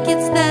 Like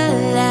it's the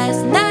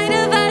last night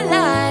of our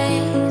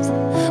lives.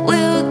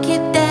 We'll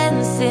keep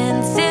dancing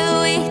till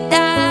we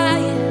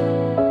die.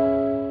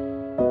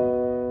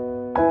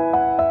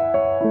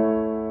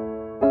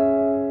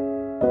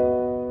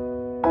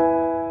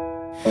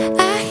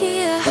 I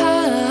hear a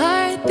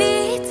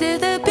heartbeat to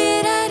the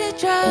beat of the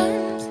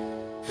drums.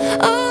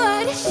 Oh,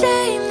 what a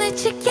shame that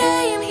you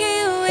came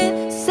here with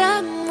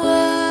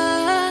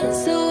someone.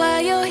 So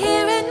while you're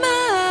here in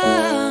my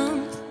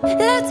arms,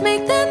 let's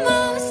make the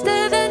most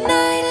of the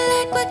night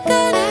like we're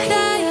gonna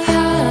die.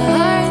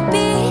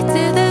 Heartbeat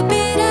to the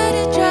beat of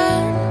the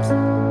drums.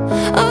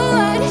 Oh,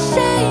 what a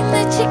shame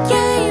that you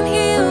came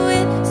here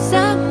with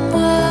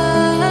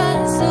someone.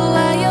 So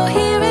while you're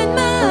here in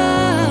my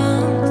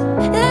arms,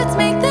 let's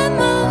make the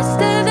most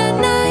of the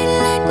night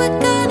like we're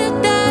gonna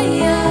die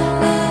young.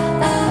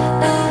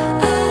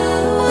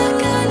 We're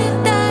gonna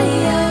die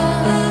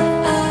young.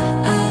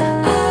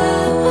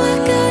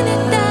 We're gonna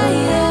die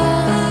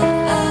young.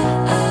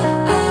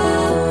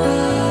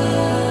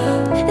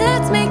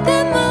 Let's make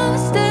the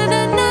most of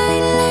the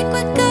night like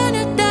we're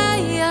gonna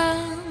die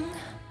young.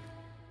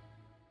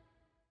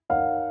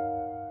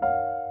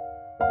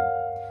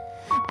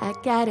 I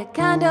got a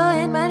condo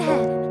in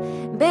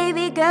Manhattan.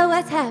 Baby girl,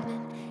 what's happening?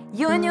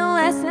 You and your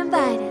ass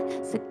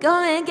invited, so go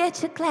and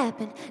get your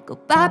clapping. Go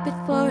pop it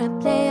for a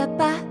player,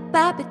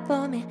 pop it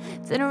for me.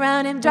 Turn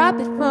around and drop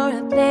it for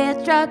a player,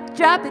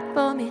 drop it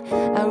for me.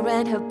 I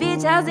rent her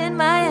beach house in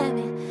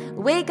Miami.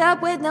 Wake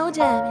up with no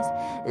jammies.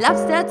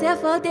 Lobster tail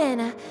for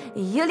dinner.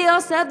 Julio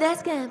serve that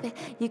scampi.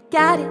 You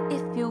got it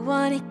if you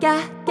want it,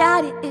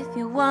 got it if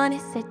you want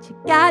it. Said you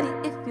got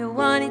it if you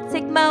want it.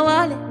 Take my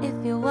wallet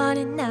if you want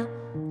it now.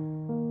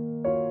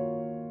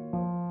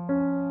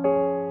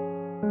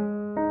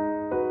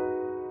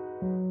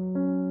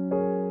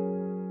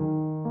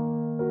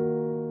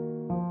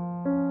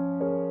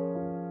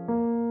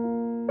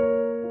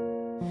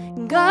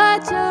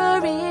 Got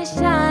jewelry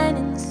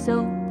shining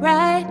so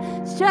bright.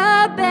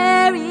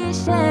 Strawberry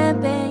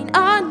champagne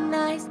on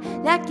ice.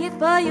 Lucky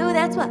for you,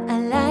 that's what I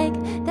like.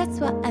 That's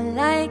what I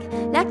like.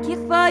 Lucky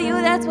for you,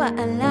 that's what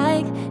I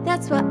like.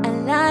 That's what I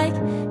like.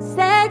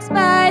 Sex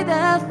by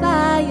the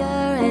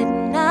fire at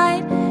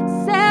night.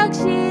 Silk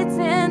sheets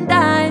and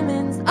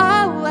diamonds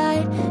all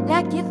white.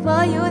 Lucky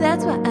for you,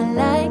 that's what I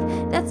like.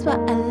 That's what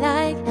I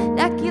like.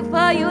 Lucky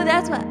for you,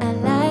 that's what I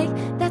like.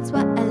 That's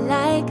what I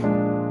like.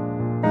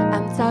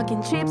 I'm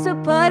talking trips to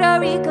Puerto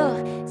Rico.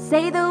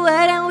 Say the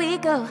word and we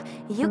go.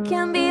 You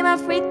can be my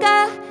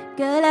freaka.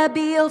 Girl, I'll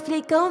be your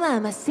flico,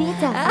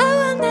 mamacita. I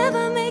will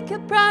never make a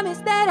promise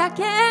that I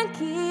can't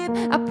keep.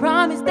 I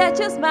promise that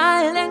you'll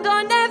smile and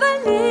gon' never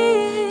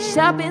leave.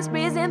 Shopping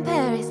sprees in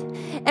Paris.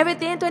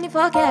 Everything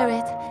 24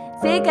 karat.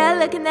 Take a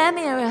look in that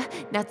mirror.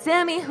 Now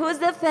tell me who's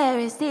the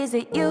fairest. Is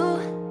it you?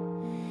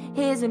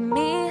 Is it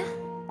me?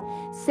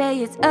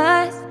 Say it's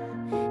us,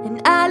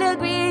 and I'll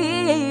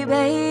agree,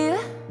 babe.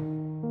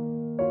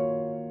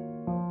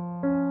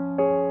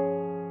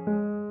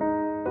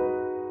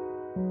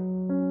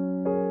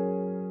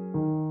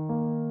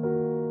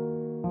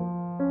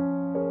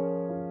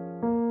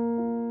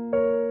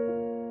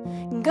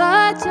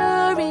 Got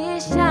jewelry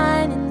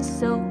shining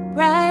so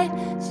bright.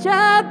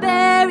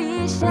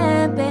 Strawberry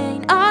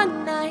champagne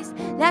on ice.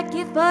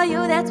 Lucky for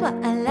you, that's what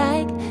I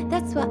like.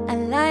 That's what I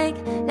like.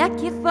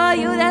 Lucky for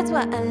you, that's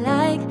what I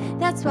like.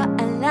 That's what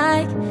I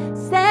like.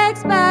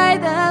 Sex by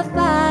the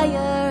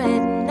fire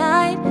at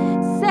night.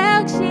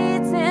 Silk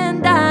sheets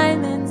and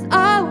diamonds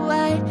all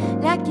white.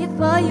 Lucky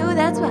for you,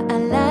 that's what I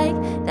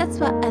like. That's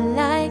what I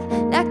like.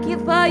 Lucky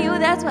for you,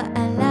 that's what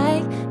I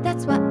like.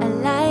 That's what I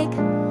like.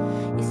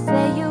 You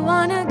say you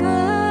want a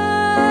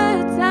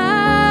good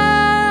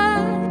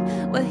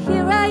time. Well,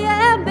 here I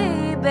am,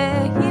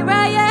 baby. Here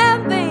I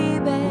am,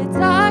 baby.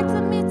 Talk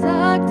to me,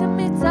 talk to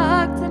me,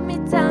 talk to me.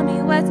 Tell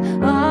me what's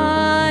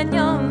on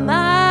your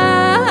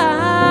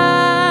mind.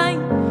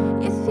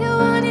 If you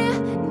want it,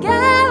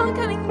 girl,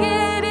 come and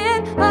get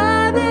it.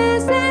 All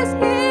this is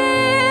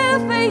here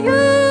for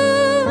you.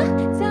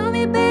 Tell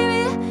me,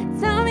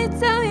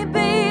 baby,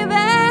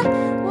 baby,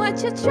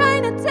 what you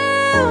trying to do?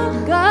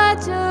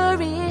 Got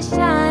jewelry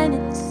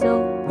shining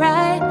so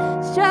bright.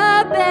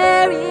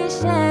 Strawberry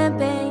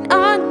champagne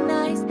on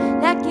ice.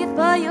 Lucky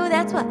for you,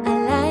 that's what I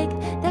like.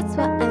 That's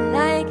what I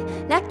like.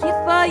 Lucky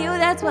for you,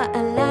 that's what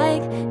I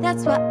like.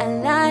 That's what I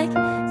like.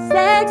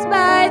 Sex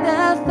by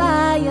the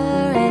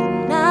fire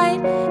at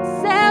night.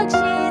 Silk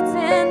sheets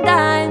and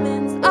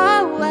diamonds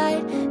all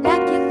white.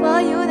 Lucky for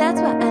you,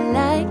 that's what I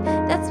like.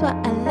 That's what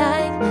I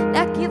like.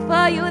 Lucky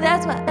for you,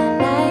 that's what I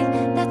like.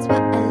 That's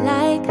what I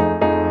like.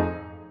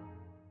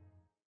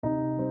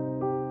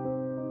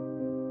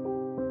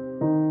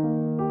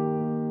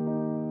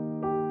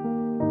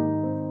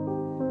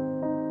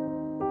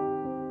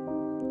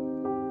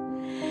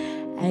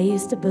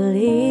 used to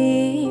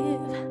believe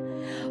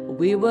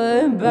we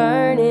were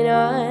burning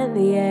on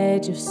the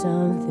edge of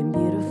something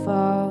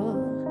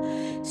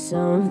beautiful,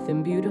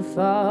 something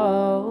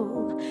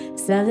beautiful,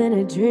 selling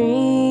a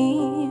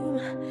dream.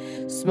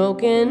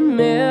 Smoking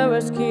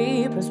mirrors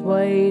keep us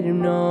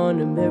waiting on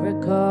a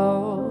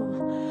miracle,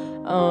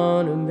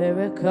 on a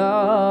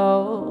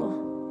miracle.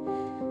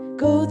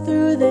 Go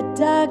through the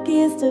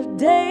darkest of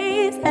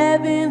days,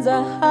 heaven's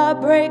a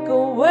heartbreak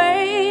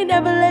away.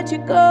 Never let you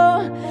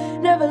go,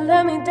 never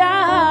let me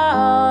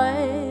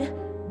die.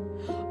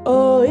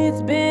 Oh,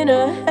 it's been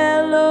a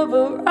hell of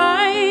a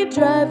ride,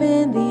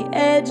 driving the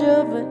edge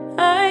of a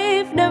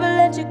knife. Never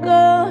let you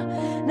go,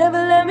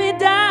 never let me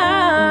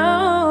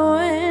down.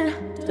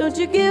 Don't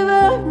you give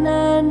up,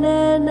 nah,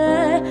 nah,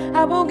 nah.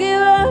 I won't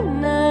give up,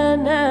 nah,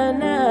 nah,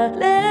 nah.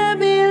 Let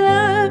me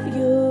love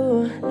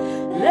you,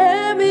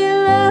 let me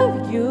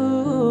love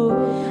you.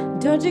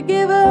 Don't you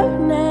give up,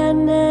 nah,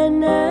 nah,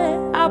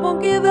 nah. I won't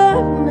give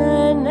up,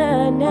 nah,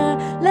 nah, nah.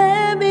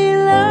 Let me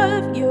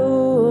love you,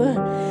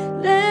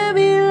 let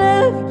me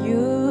love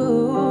you.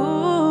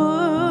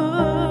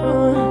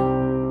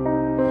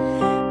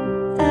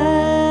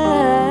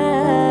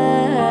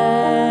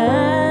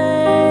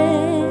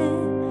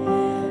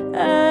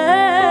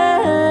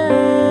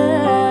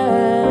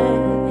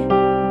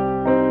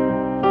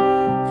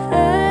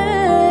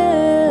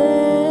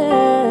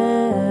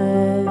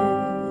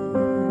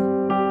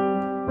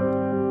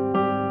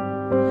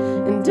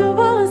 Don't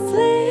fall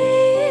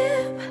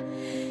asleep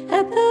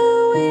at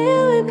the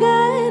wheel. We've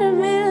got a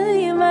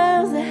million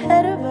miles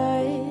ahead of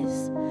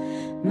us,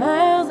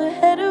 miles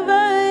ahead of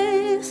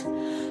us.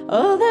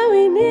 All that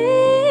we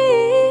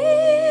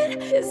need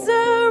is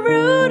a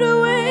rude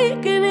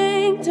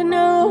awakening to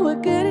know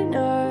we're good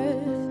enough,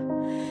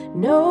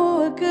 know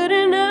we're good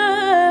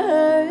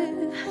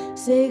enough.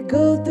 Say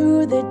go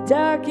through the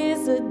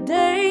darkest of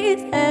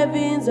days,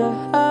 heaven's a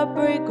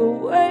heartbreak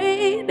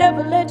away.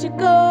 Never let you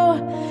go,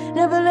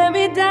 never let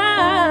me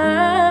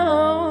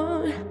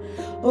down.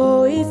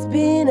 Oh, it's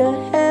been a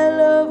hell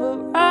of a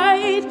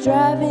ride,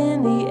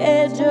 driving the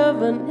edge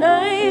of a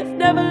knife.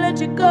 Never let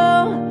you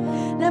go,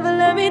 never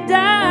let me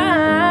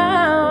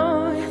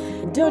down.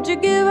 Don't you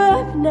give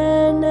up,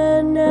 nah,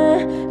 nah,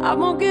 nah. I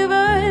won't give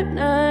up,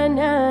 nah,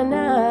 nah,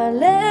 nah.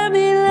 Let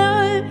me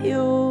love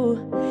you,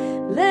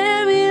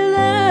 let me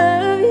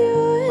love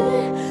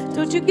you.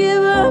 Don't you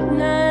give up,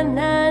 nah,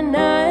 nah,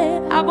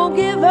 nah. I won't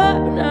give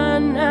up, nah,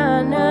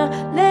 nah, nah.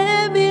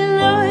 Let me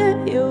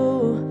love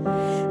you,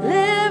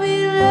 let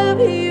me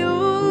love you.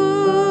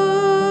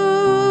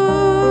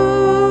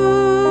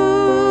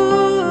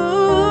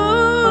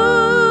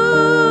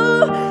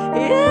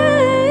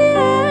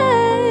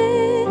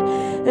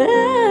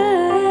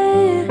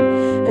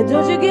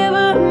 Don't you give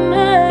up,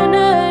 nah,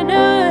 nah,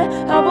 nah.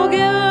 I won't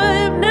give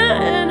up,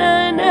 nah,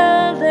 nah,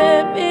 nah.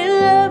 Let me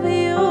love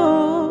you,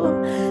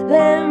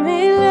 let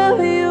me love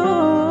you.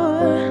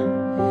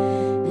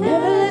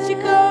 Never let you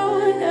go,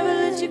 never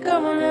let you go,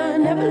 nah.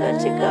 Never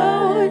let you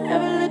go,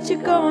 never let you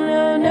go,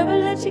 nah. Never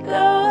let you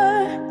go.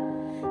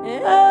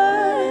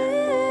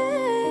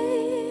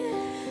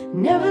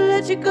 Never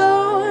let you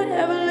go,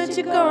 never let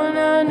you go,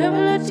 nah. Never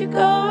let you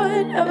go,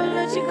 never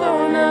let you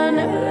go, nah.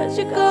 Never let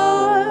you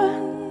go.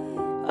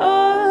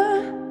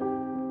 Oh,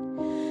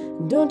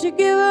 don't you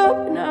give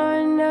up,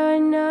 nah, nah,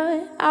 nah.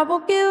 I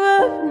won't give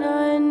up,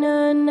 nah,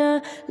 nah, nah.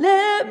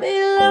 Let me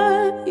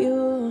love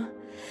you,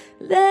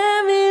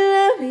 let me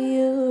love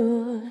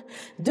you.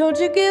 Don't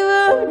you give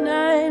up,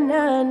 nah,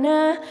 nah,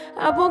 nah.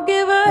 I won't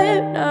give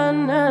up, nah,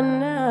 nah,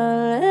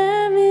 nah.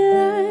 Let me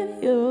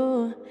love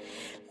you,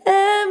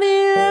 let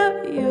me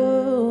love you.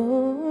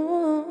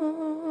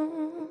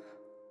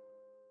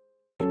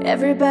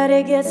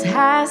 Everybody gets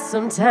high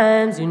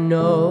sometimes, you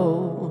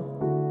know.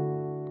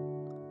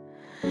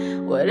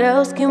 What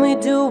else can we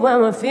do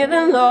when we're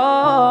feeling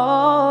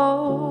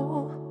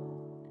low?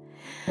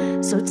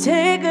 So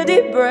take a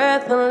deep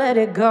breath and let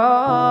it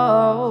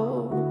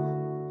go.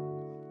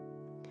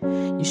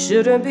 You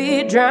shouldn't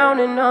be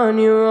drowning on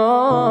your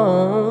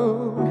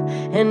own.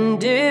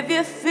 And if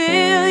you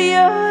feel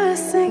you're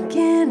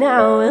sinking,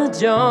 I will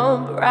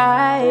jump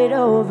right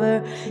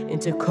over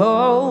into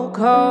cold,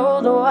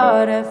 cold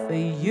water for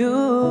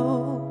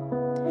you.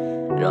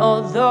 And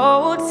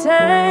although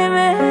time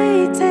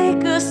may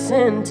take us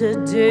into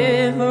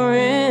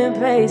different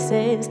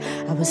places,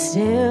 I will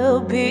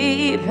still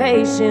be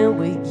patient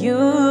with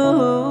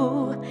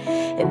you.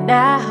 And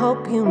I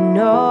hope you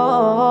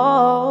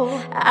know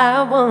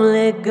I won't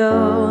let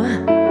go.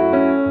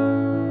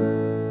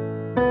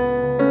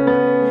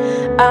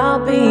 I'll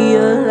be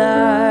your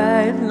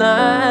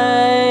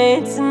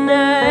lifeline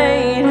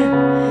tonight.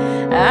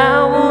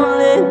 I won't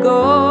let go.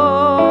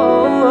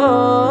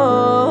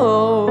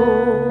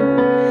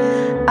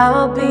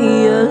 I'll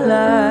be your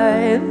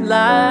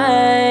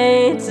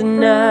lifeline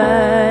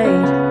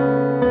tonight.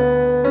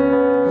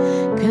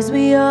 'Cause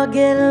we all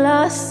get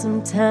lost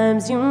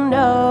sometimes, you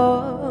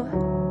know.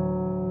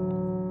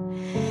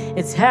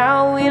 It's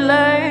how we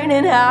learn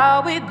and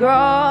how we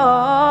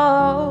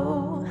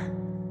grow.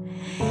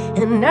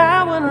 and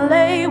I wanna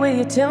lay with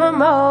you till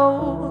I'm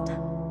old.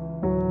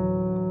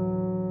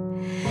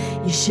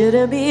 You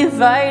shouldn't be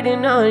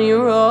fighting on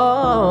your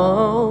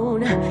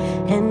own.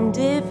 And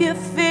if you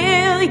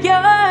feel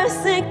you're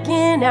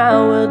sinking, I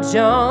will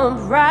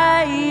jump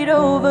right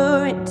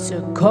over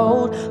into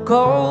cold,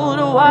 cold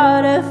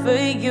water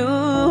for you.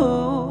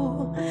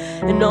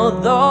 And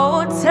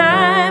although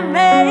time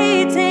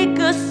may take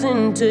us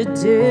into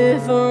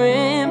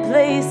different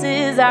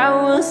places, I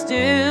will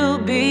still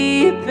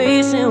be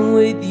patient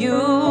with you.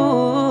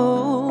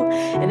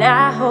 And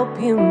I hope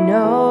you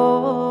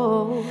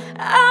know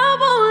I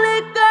won't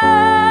let go.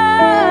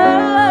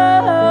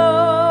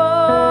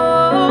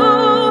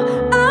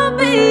 I'll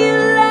be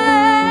your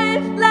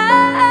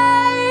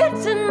lifeline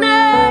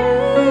tonight.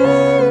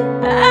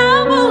 I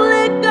won't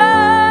let go.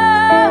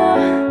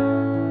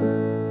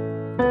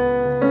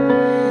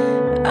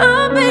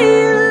 I'll be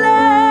your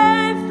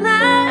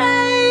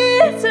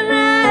lifeline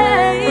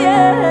tonight.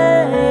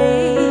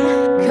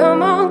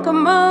 Come on,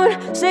 come on,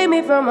 save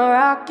me from a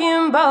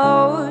rocking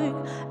boat.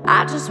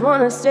 I just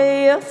wanna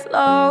stay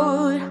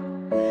afloat.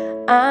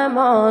 I'm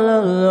all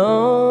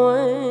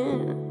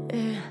alone,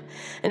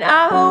 and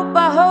I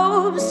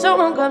hope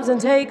someone comes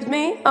and takes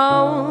me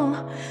home,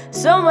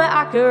 somewhere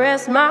I can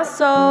rest my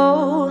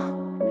soul.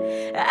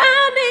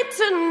 I need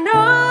to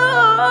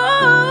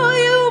know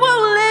you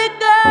won't let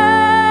go.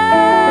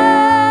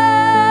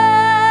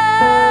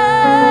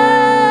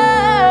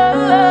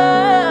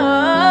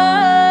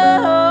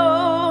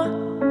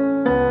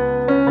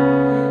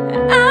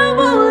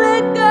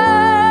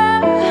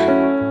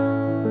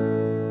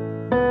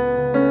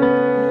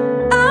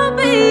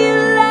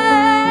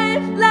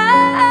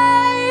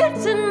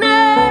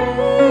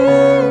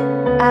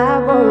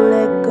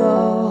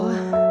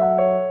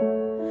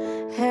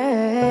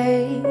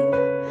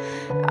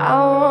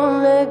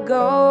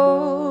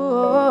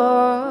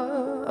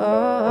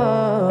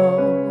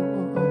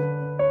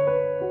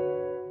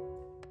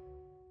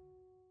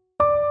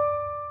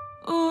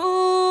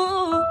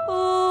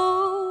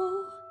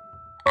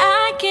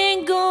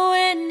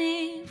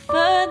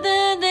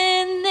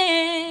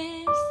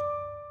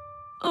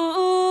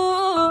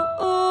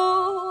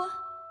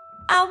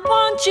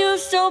 You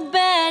so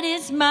bad,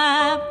 it's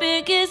my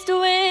biggest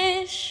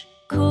wish.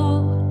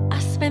 Cool, I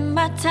spend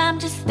my time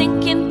just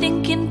thinking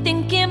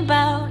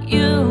about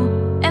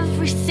you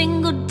every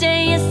single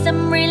day. Yes,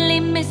 I'm really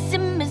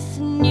missing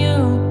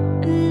you,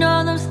 and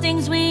all those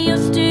things we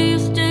used to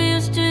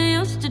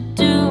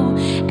do.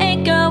 Hey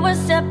girl,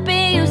 what's up?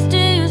 It used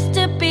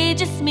to be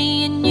just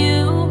me and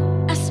you.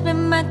 I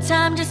spend my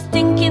time just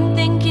thinking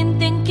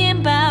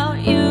about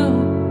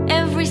you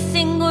every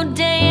single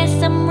day.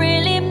 Yes, I'm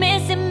really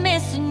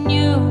missing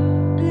you,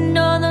 and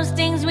all those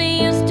things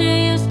we used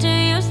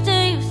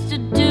to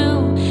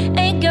do.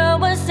 Hey girl,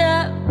 what's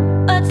up?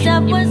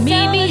 Can you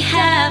meet me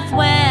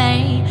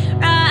halfway,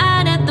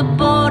 right at the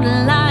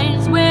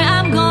borderlines where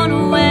I'm gone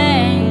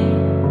away?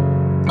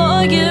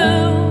 For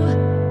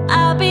you,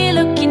 I'll be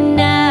looking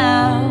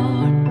out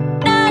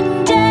night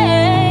and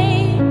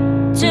day.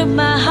 Took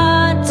my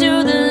heart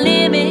to the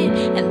limit,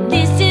 and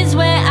this is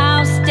where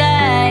I'll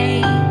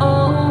stay.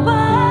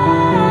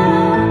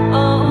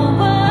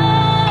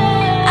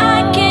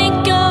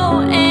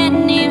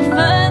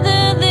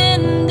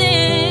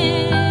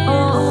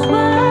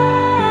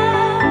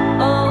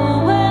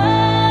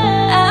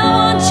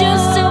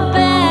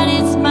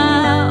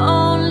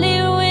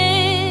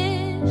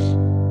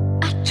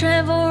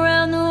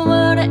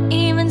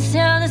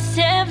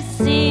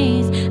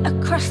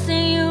 Across the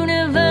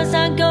universe,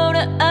 I go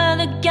to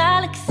other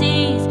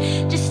galaxies.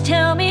 Just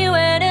tell me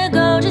where to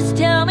go, just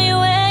tell me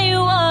where you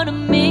wanna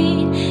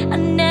meet. I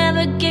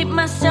navigate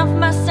myself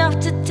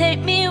to take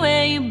me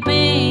where you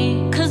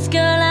be. Cause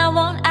girl, I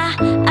want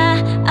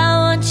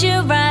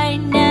you right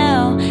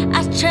now.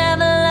 I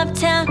travel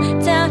uptown,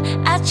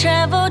 I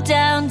travel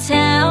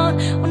downtown.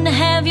 Wanna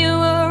have you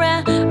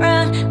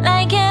around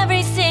like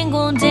every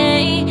single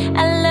day.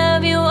 I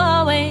love you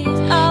always.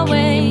 Can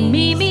you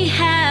meet me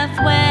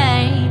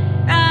halfway,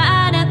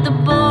 right at the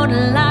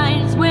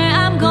borderlines where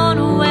I'm gone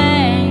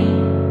away?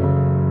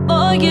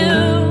 For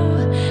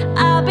you,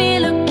 I'll be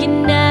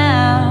looking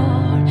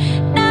out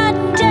night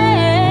and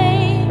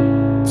day.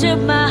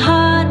 Took my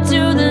heart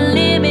to the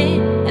limit,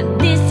 and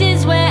this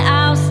is where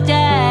I'll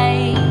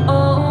stay.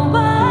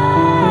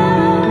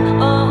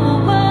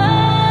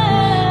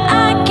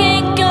 I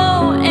can't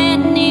go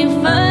any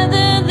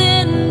further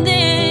than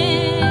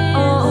this.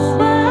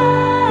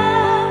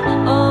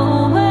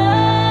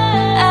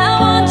 I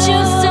want you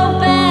so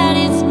bad,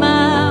 it's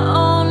my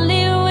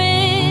only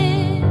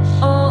wish.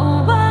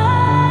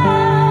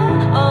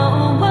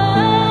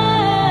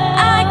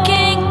 I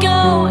can't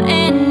go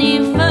any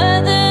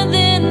further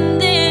than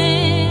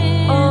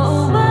this.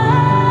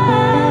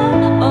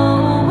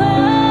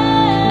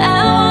 I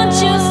want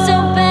you so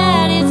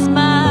bad, it's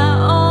my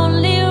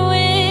only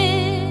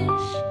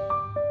wish.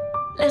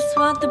 Let's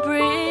walk the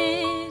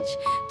bridge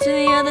to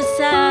the other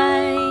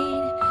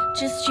side,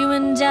 just you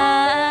and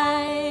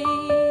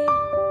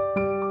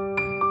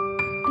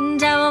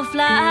I will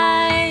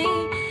fly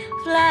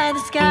the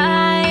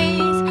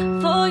skies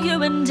for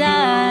you and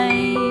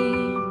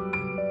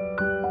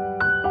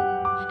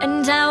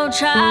I'll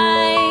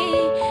try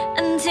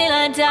until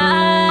I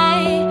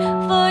die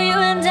for you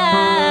and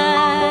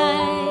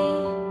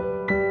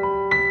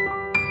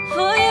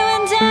for you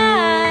and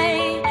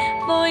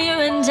for you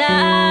and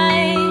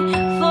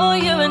for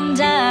you and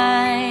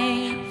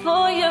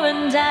for you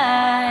and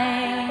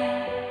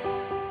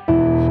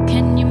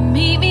Can you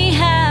meet me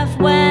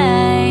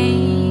halfway?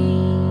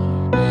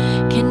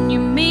 Can you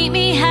meet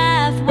me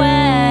halfway?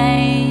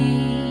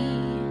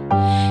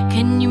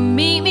 Can you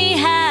meet me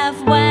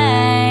halfway?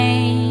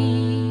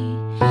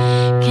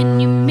 Can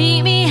you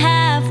meet me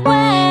halfway?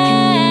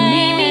 Can you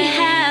meet me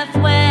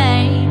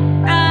halfway?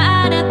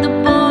 Right at the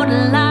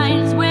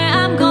borderlines where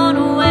I'm gone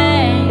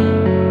away.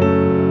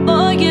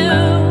 For you,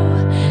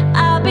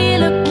 I'll be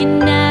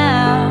looking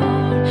out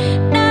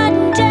night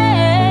and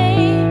day.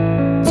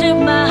 Took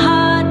my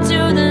heart to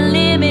the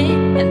limit,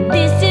 and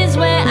this is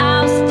where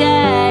I'll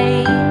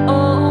stay.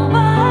 Oh,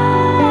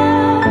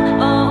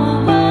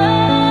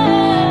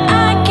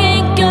 I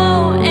can't go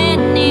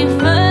any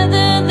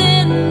further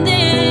than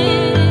this.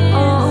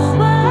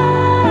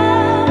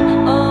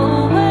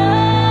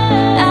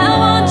 I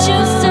want you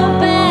so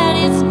bad,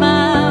 it's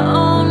my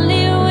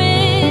only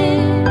wish.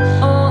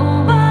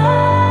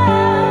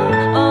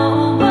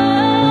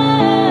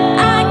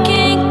 I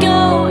can't go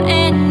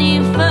any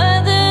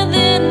further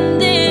than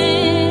this.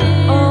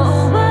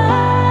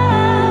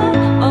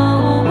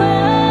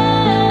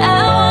 I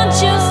want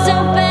you so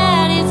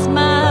bad, it's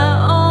my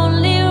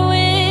only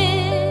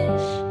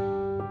wish.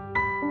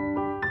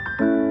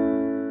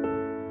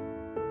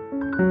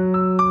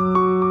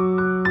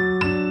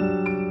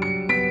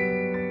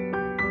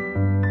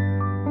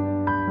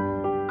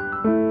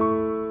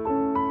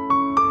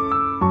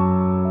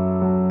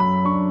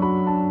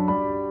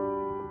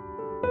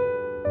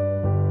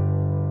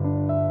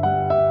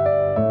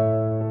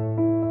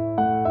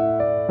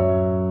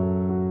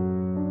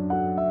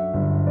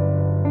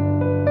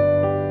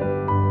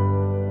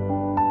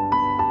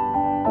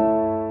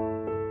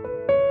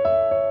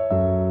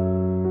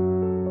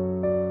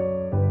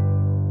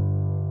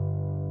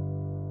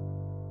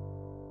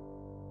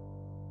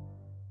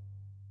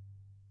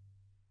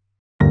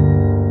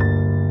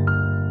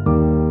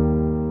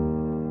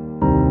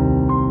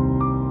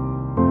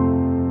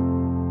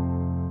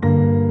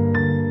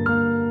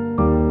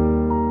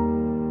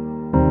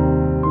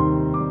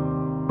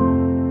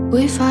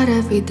 We fight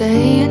every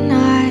day and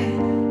night.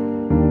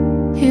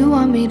 You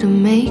want me to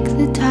make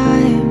the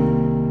time.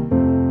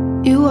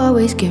 You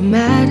always get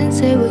mad and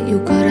say what you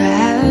could've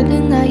had,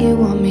 and now you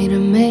want me to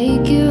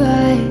make it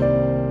right.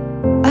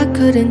 I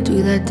couldn't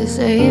do that to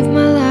save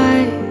my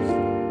life.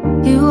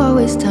 You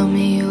always tell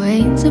me you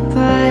ain't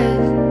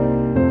surprised.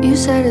 You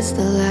said it's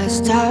the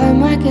last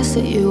time, I guess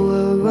that you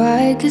were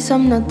right, 'cause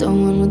I'm not the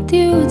one with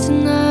you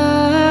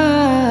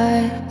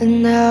tonight.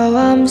 And now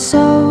I'm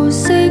so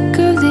sick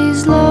of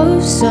these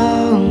love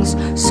songs,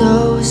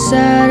 so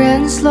sad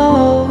and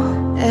slow.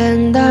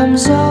 And I'm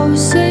so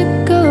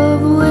sick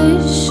of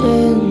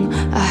wishing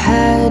I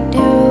had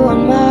you on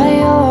my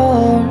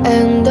own.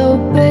 And oh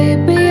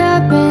baby,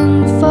 I've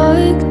been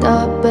fucked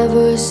up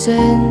ever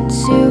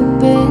since you've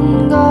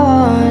been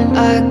gone.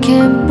 I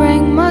can't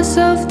bring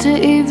myself to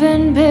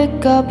even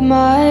pick up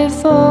my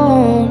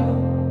phone.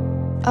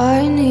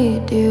 I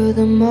need you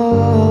the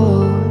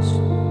most.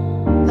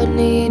 I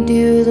need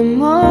you the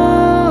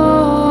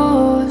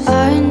most.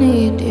 I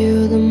need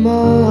you the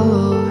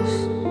most.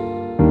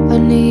 I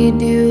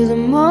need you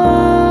the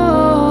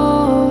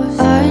most.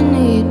 I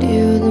need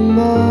you the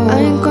most. I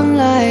ain't gonna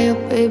lie, oh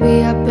baby,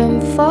 I've been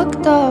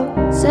fucked up.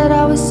 Said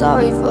I was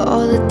sorry for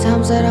all the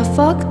times that I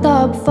fucked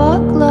up.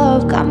 Fuck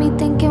love, got me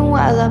thinking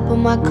while I put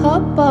my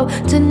cup up.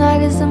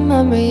 Tonight is a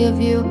memory of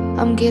you,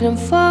 I'm getting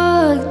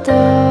fucked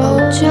up. Oh,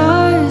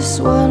 just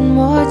one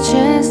more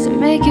chance to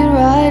make it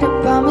right. I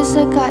promise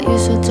I got you,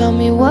 so tell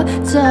me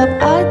what's up.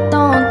 I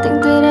don't think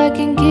that I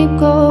can keep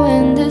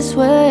going this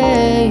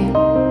way.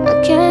 I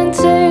can't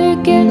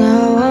take it.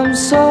 Now I'm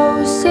so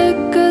sick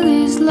of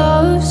these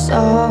love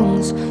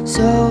songs,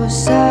 so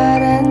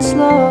sad and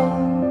slow.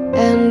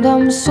 And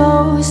I'm so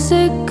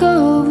sick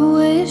of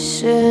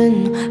wishing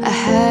I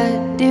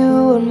had you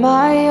on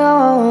my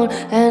own.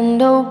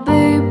 And oh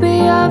baby,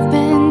 I've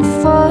been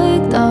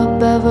fucked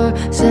up ever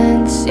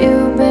since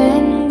you've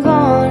been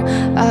gone.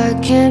 I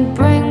can't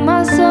bring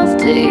myself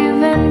to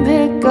even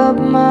pick up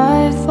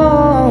my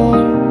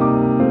phone.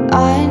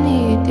 I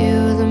need you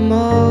the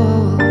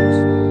most.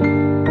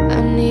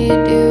 I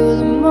need you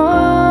the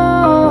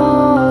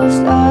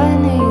most. I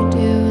need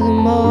you the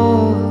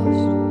most.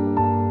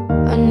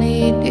 I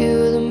need you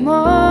the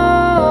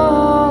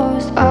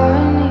most. I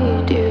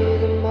need you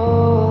the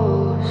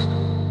most.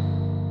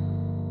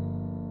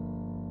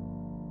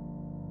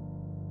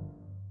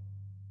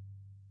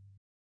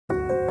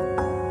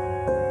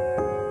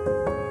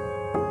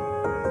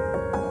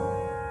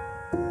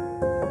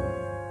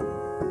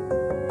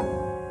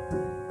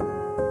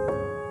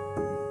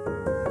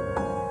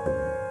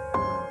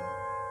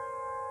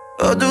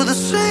 I'll do the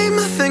same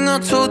thing I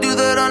told you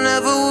that I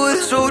never would.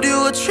 Told you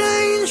I'd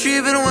change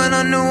even when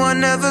I knew I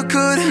never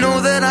could.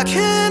 Know that I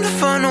can't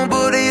find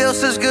nobody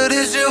else as good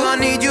as you. I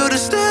need you to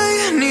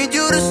stay, need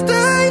you to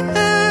stay.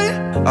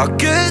 I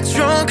get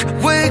drunk,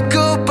 wake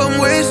up, I'm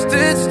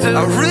wasted still.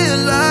 I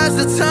realize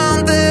the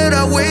time that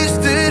I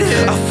wasted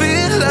here. I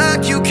feel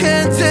like you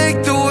can't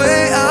take the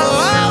way out.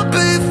 Oh, I'll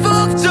be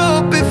fucked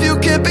up if you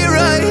can't be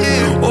right here.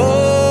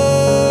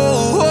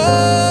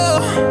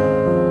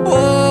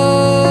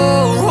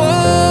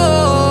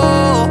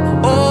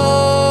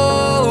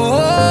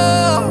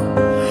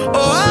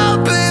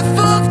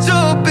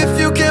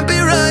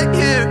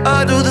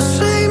 I do the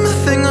same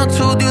thing I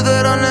told you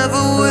that I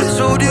never would.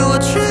 Told you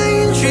I'd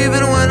change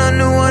even when I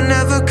knew I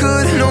never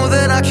could. Know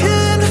that I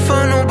can't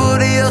find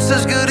nobody else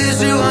as good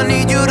as you. I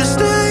need you to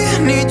stay,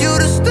 need you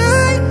to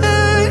stay.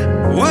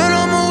 When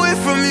I'm away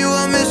from you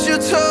I miss your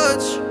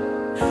touch.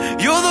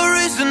 You're the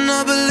reason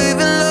I believe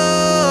in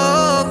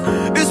love.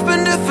 It's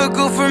been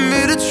difficult for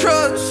me to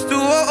trust.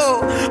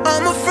 Oh,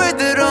 I'm afraid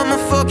that I'ma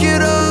fuck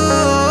it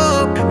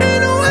up in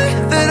a way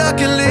that I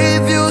can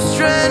leave you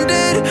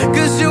stranded.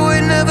 Cause you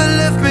ain't never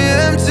left me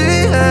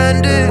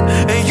empty-handed.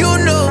 And you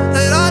know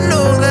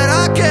that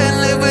I can't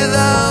live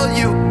without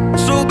you.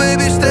 So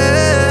baby stay.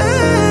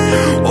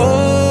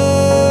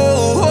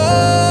 Oh,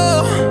 oh,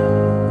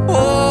 oh,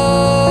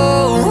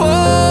 oh,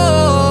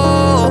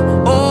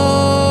 oh, oh,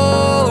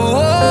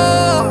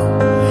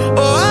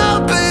 oh.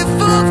 I'll be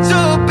fucked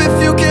up if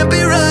you can't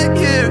be right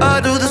here. I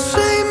do the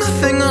same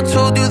thing I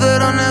told you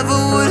that I never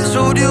would.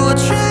 Told you I'd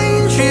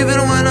change even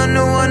when I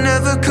knew I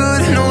never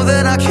could. Know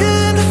that I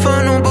can't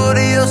find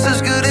nobody else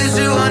as good as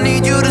you. I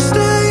need you to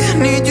stay,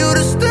 need you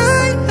to stay.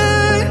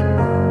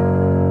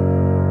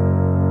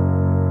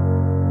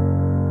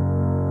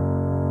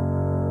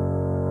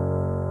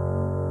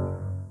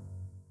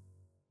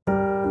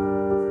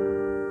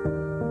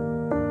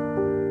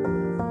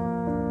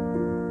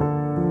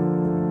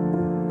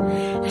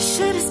 I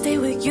should've stayed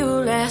with you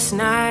last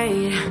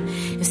night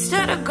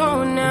instead of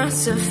going out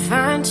to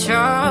find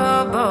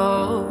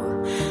trouble.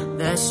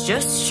 That's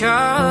just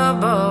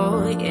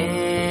trouble,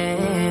 yeah.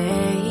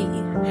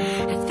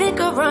 I think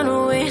I'll run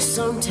away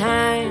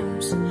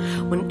sometimes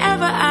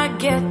whenever I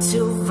get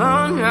too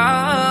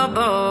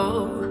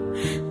vulnerable.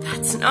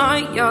 That's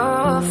not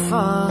your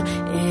fault,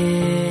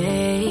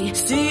 yeah.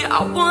 See,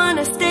 I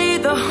wanna stay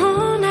the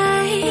whole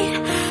night.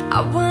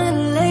 I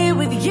wanna lay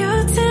with you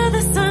till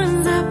the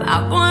sun's up. I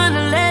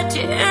wanna let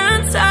you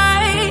in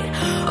tight.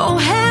 Oh,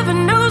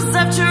 heaven knows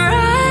I've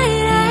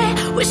tried.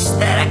 I wish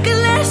that I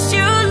could let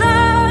you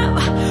love.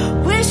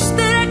 Wish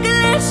that I could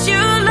let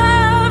you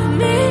love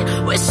me.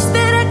 Wish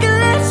that I could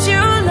let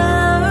you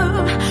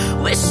love.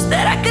 Wish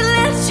that I could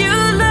let you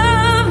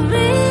love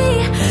me.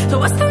 So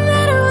what's the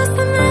matter? What's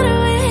the matter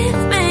with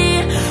me?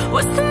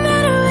 What's the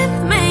matter with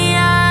me? I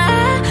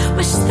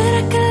wish that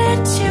I could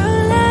let you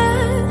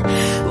love.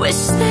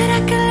 Wish that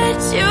I could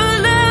let you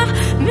love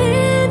me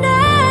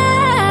now.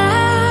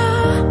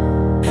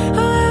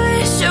 Oh, I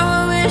wish, oh,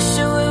 I wish,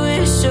 oh, I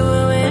wish, oh,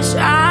 I wish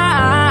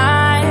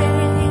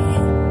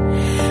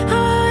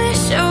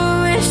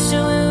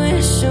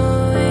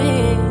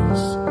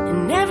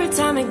And every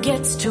time it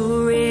gets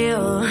too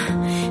real,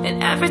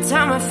 and every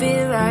time I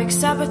feel like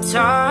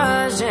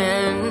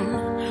sabotaging,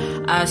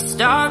 I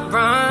start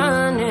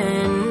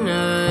running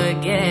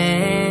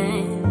again.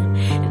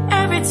 And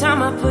every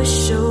time I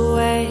push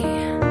away,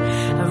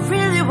 I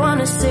really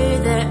wanna say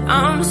that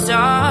I'm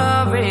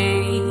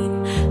sorry,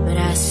 but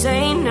I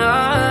say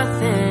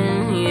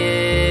nothing,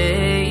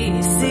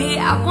 yeah. See,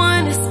 I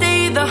wanna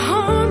stay the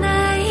whole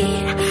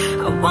night.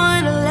 I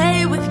wanna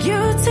lay with you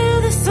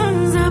till the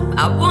sun's up.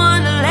 I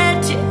wanna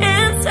let you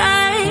in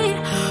tight.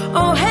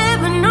 Oh,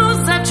 heaven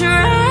knows I've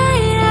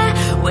tried.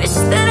 I wish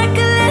that I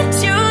could let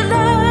you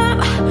love.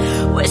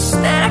 Wish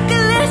that I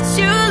could let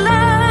you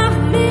love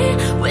me.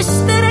 Wish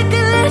that I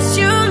could let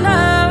you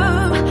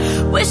love.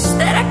 Wish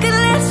that I could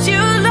let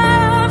you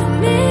love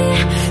me.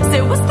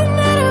 Say, what's the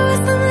matter?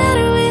 What's the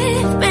matter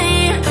with me?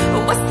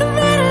 What's the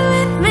matter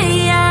with me?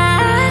 I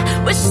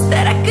wish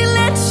that I could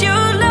let you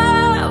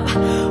love.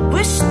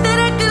 Wish that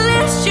I could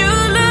let you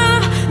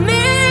love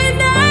me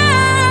now.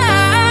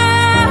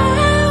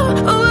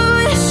 Oh, I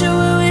wish, oh,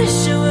 I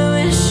wish, oh, I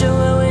wish, oh,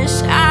 I wish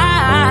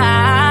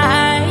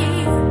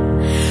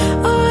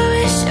oh, I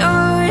wish, oh,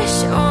 I wish,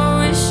 oh, I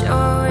wish, oh,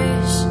 I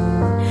wish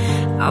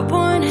I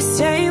wanna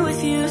stay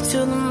with you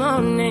till the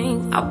morning.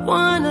 I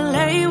wanna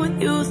lay with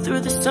you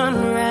through the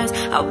sunrise.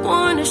 I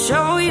wanna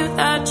show you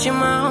that you're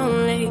my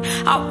only.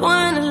 I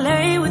wanna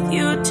lay with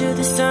you till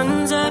the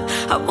sun's up.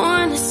 I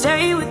wanna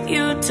stay with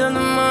you till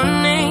the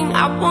morning.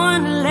 I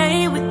wanna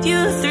lay with you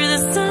through the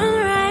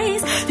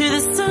sunrise, through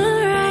the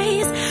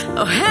sunrise.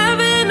 Oh,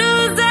 heaven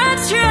knows I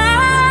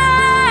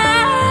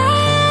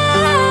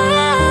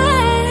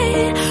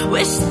tried.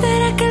 Wish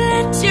that I could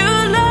let you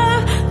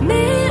love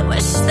me.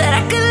 Wish that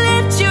I could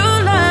let you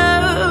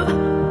love.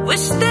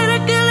 Wish that I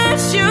could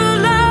let you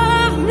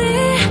love me.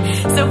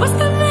 So what's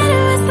the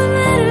matter? What's the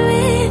matter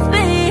with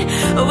me?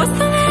 What's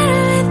the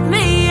matter with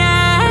me? I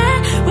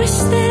wish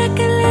that I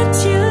could let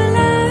you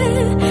love.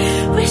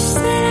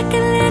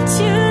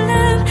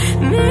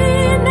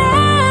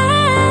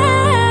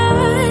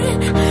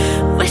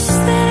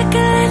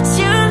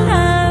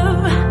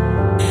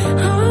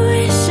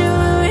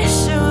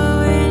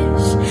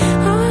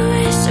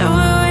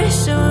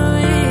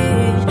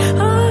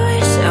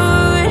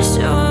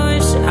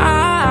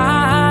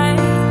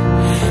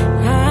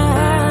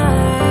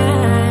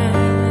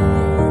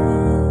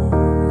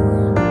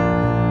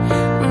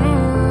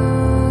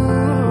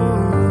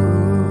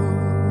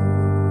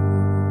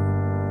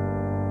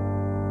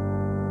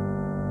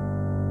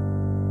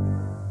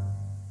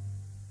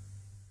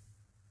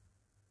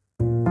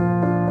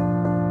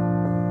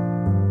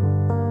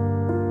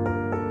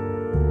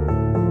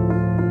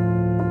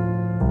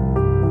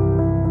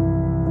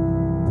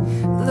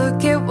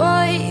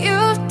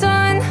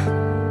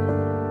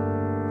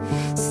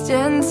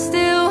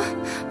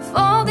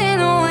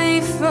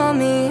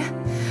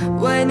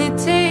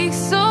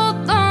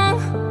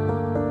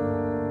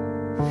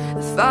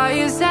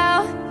 fire's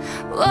out.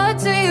 What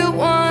do you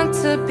want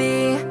to be?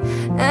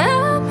 And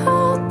I'm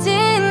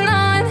holding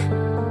on.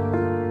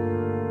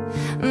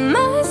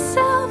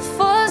 Myself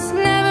was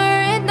never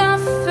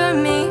enough for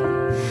me.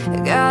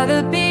 Gotta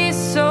be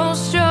so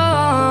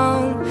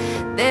strong.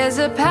 There's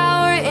a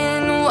power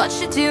in what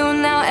you do.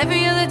 Now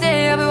every other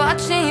day I'll be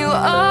watching you.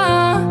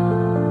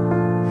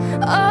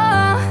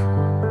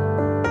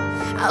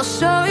 I'll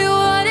show you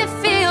what it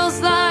feels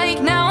like.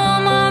 Now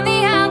I'm on the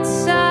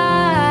outside.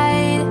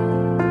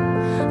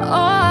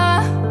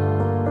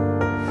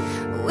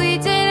 We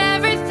did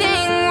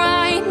everything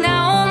right.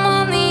 Now I'm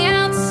on the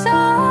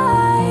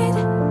outside.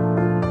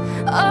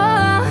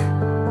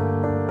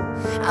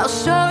 I'll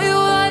show you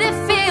what it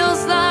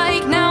feels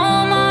like. Now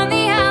I'm on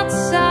the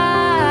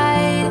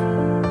outside.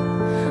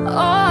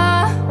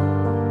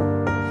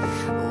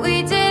 We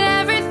did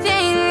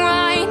everything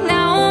right.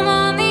 Now I'm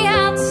on the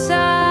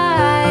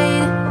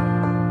outside.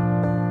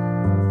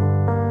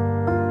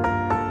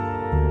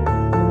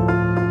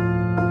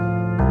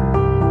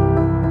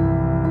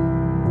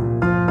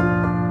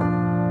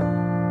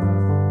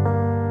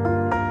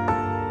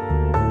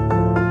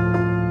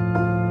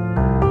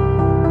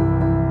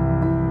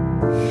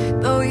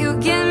 Though you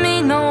give me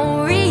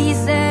no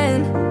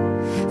reason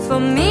for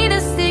me to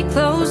stay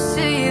close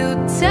to you,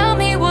 tell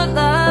me what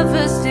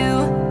lovers do.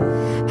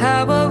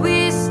 How are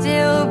we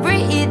still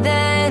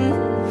breathing?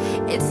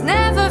 It's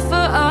never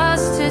for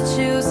us to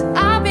choose.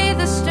 I'll be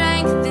the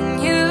strength in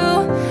you,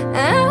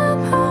 and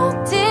I'm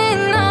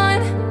holding on.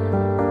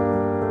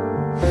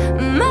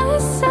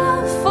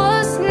 Myself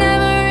was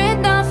never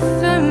enough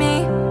for me.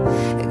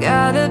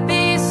 Gotta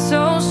be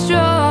so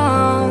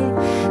strong.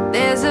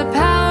 There's a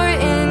power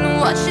in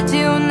what you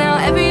do. Now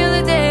every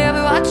other day I'll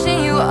be watching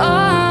you.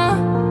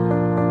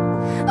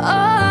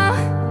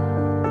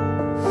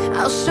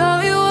 I'll show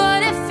you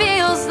what it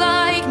feels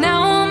like. Now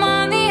I'm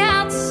on the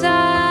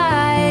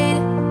outside.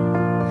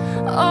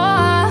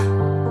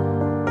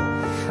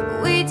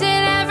 We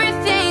did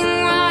everything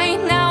right.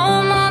 Now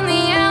I'm on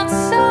the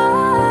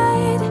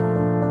outside.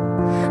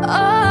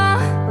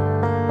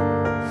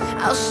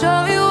 I'll show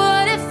you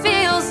what it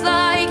feels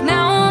like.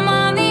 Now I'm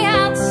on the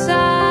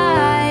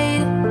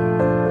outside.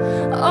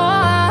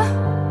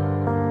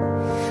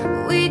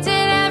 We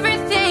did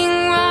everything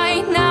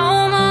right. Now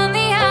I'm on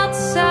the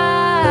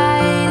outside.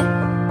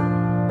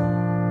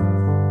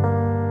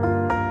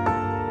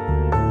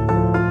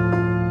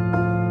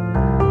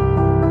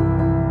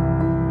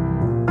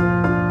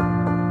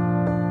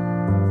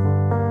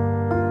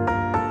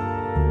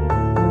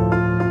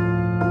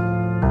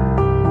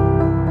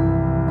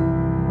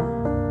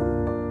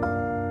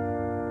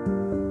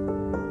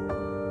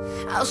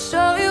 I'll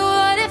show you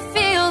what it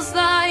feels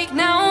like.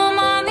 Now I'm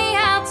on the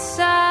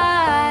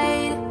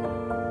outside.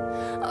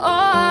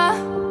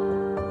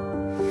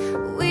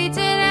 We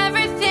did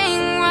everything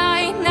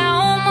right. Now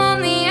I'm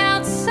on the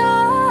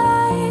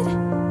outside.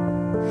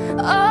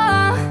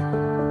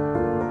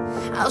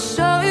 I'll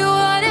show you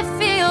what it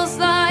feels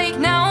like.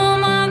 Now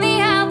I'm on the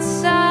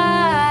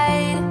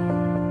outside.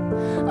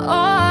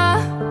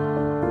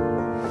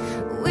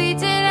 We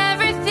did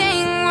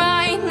everything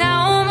right. Now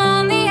I'm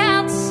on the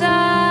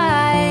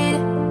outside.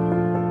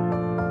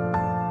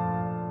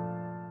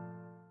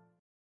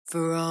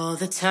 For all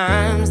the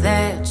times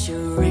that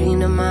you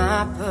rain on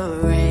my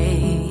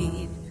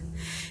parade,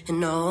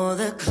 and all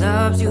the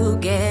clubs you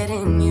get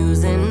in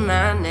using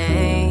my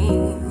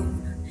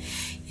name.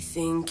 You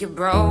think you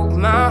broke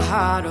my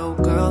heart, oh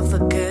girl, for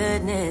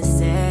goodness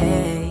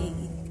sake.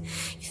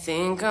 You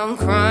think I'm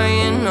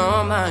crying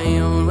on my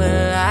own,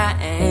 well I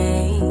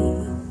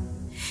ain't.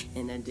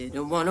 And I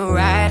didn't want to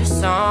write a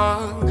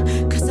song,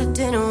 cause I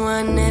didn't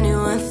want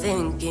anyone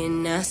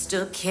thinking I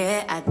still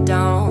care. I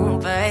don't,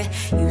 but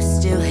you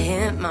still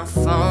hit my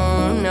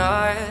phone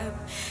up.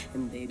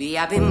 And baby,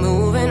 I've been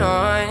moving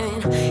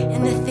on,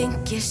 and I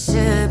think it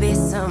should be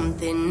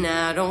something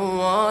I don't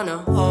wanna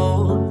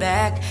hold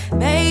back.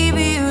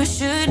 Baby, you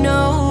should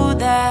know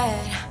that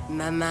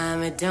my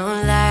mama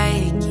don't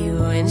like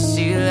you, and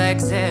she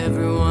likes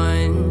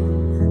everyone.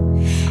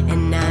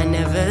 And I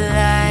never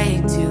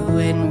like to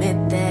admit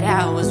that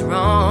I was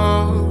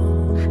wrong.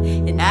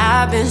 And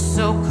I've been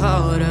so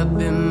caught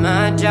up in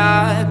my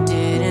job,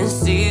 didn't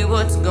see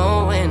what's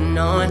going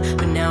on.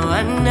 But now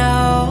I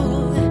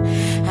know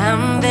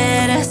I'm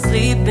better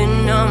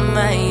sleeping on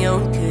my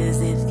own. Cause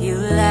if you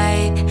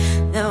like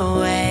the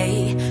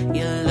way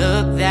you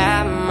look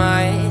that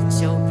much,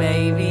 oh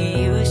baby,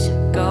 you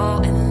should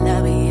go and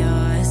love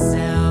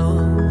yourself.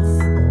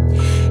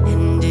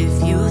 And if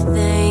you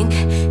think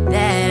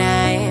that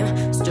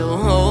I'm still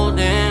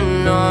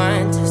holding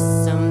on to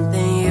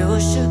something, you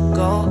should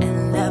go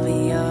and love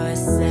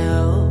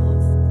yourself.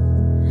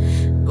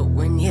 But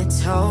when you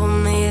told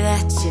me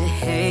that you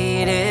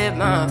hated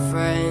my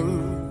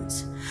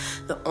friends,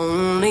 the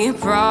only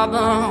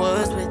problem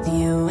was with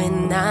you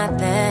and not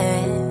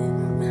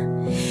them.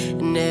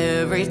 And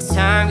every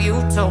time you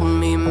told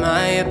me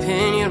my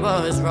opinion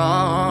was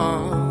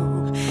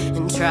wrong,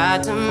 and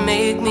tried to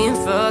make me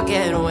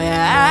forget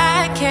where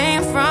I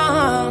came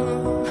from,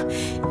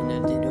 and I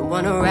didn't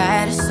wanna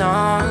write a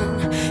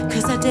song,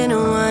 'cause I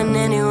didn't want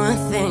anyone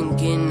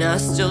thinking I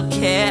still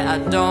care. I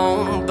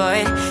don't,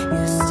 but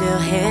you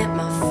still hit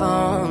my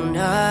phone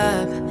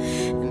up.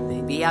 And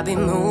baby, I'll be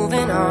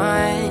moving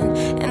on,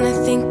 and I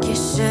think it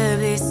should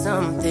be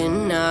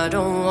something I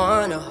don't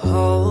wanna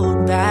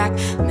hold back.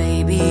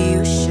 Maybe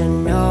you should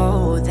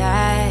know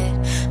that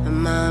my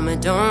mama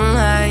don't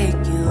like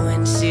you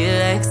and she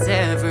likes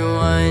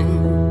everyone.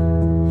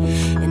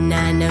 And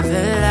I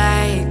never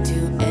like to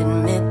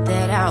admit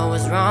that I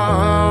was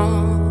wrong.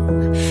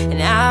 And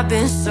I've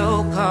been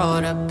so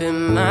caught up in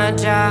my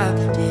job,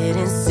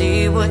 didn't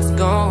see what's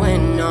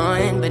going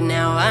on. But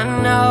now I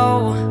know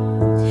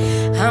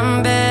I'm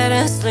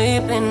better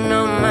sleeping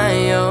on my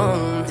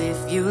own.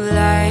 If you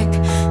like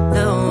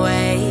the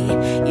way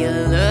you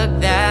look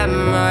that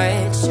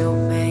much, oh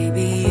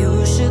baby, you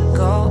should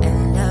go and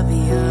love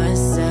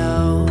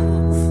yourself.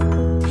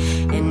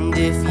 And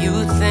if you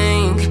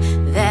think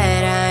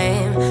that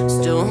I'm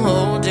still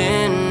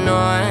holding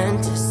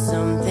on to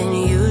something,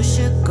 you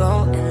should go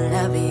and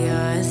love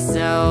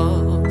yourself.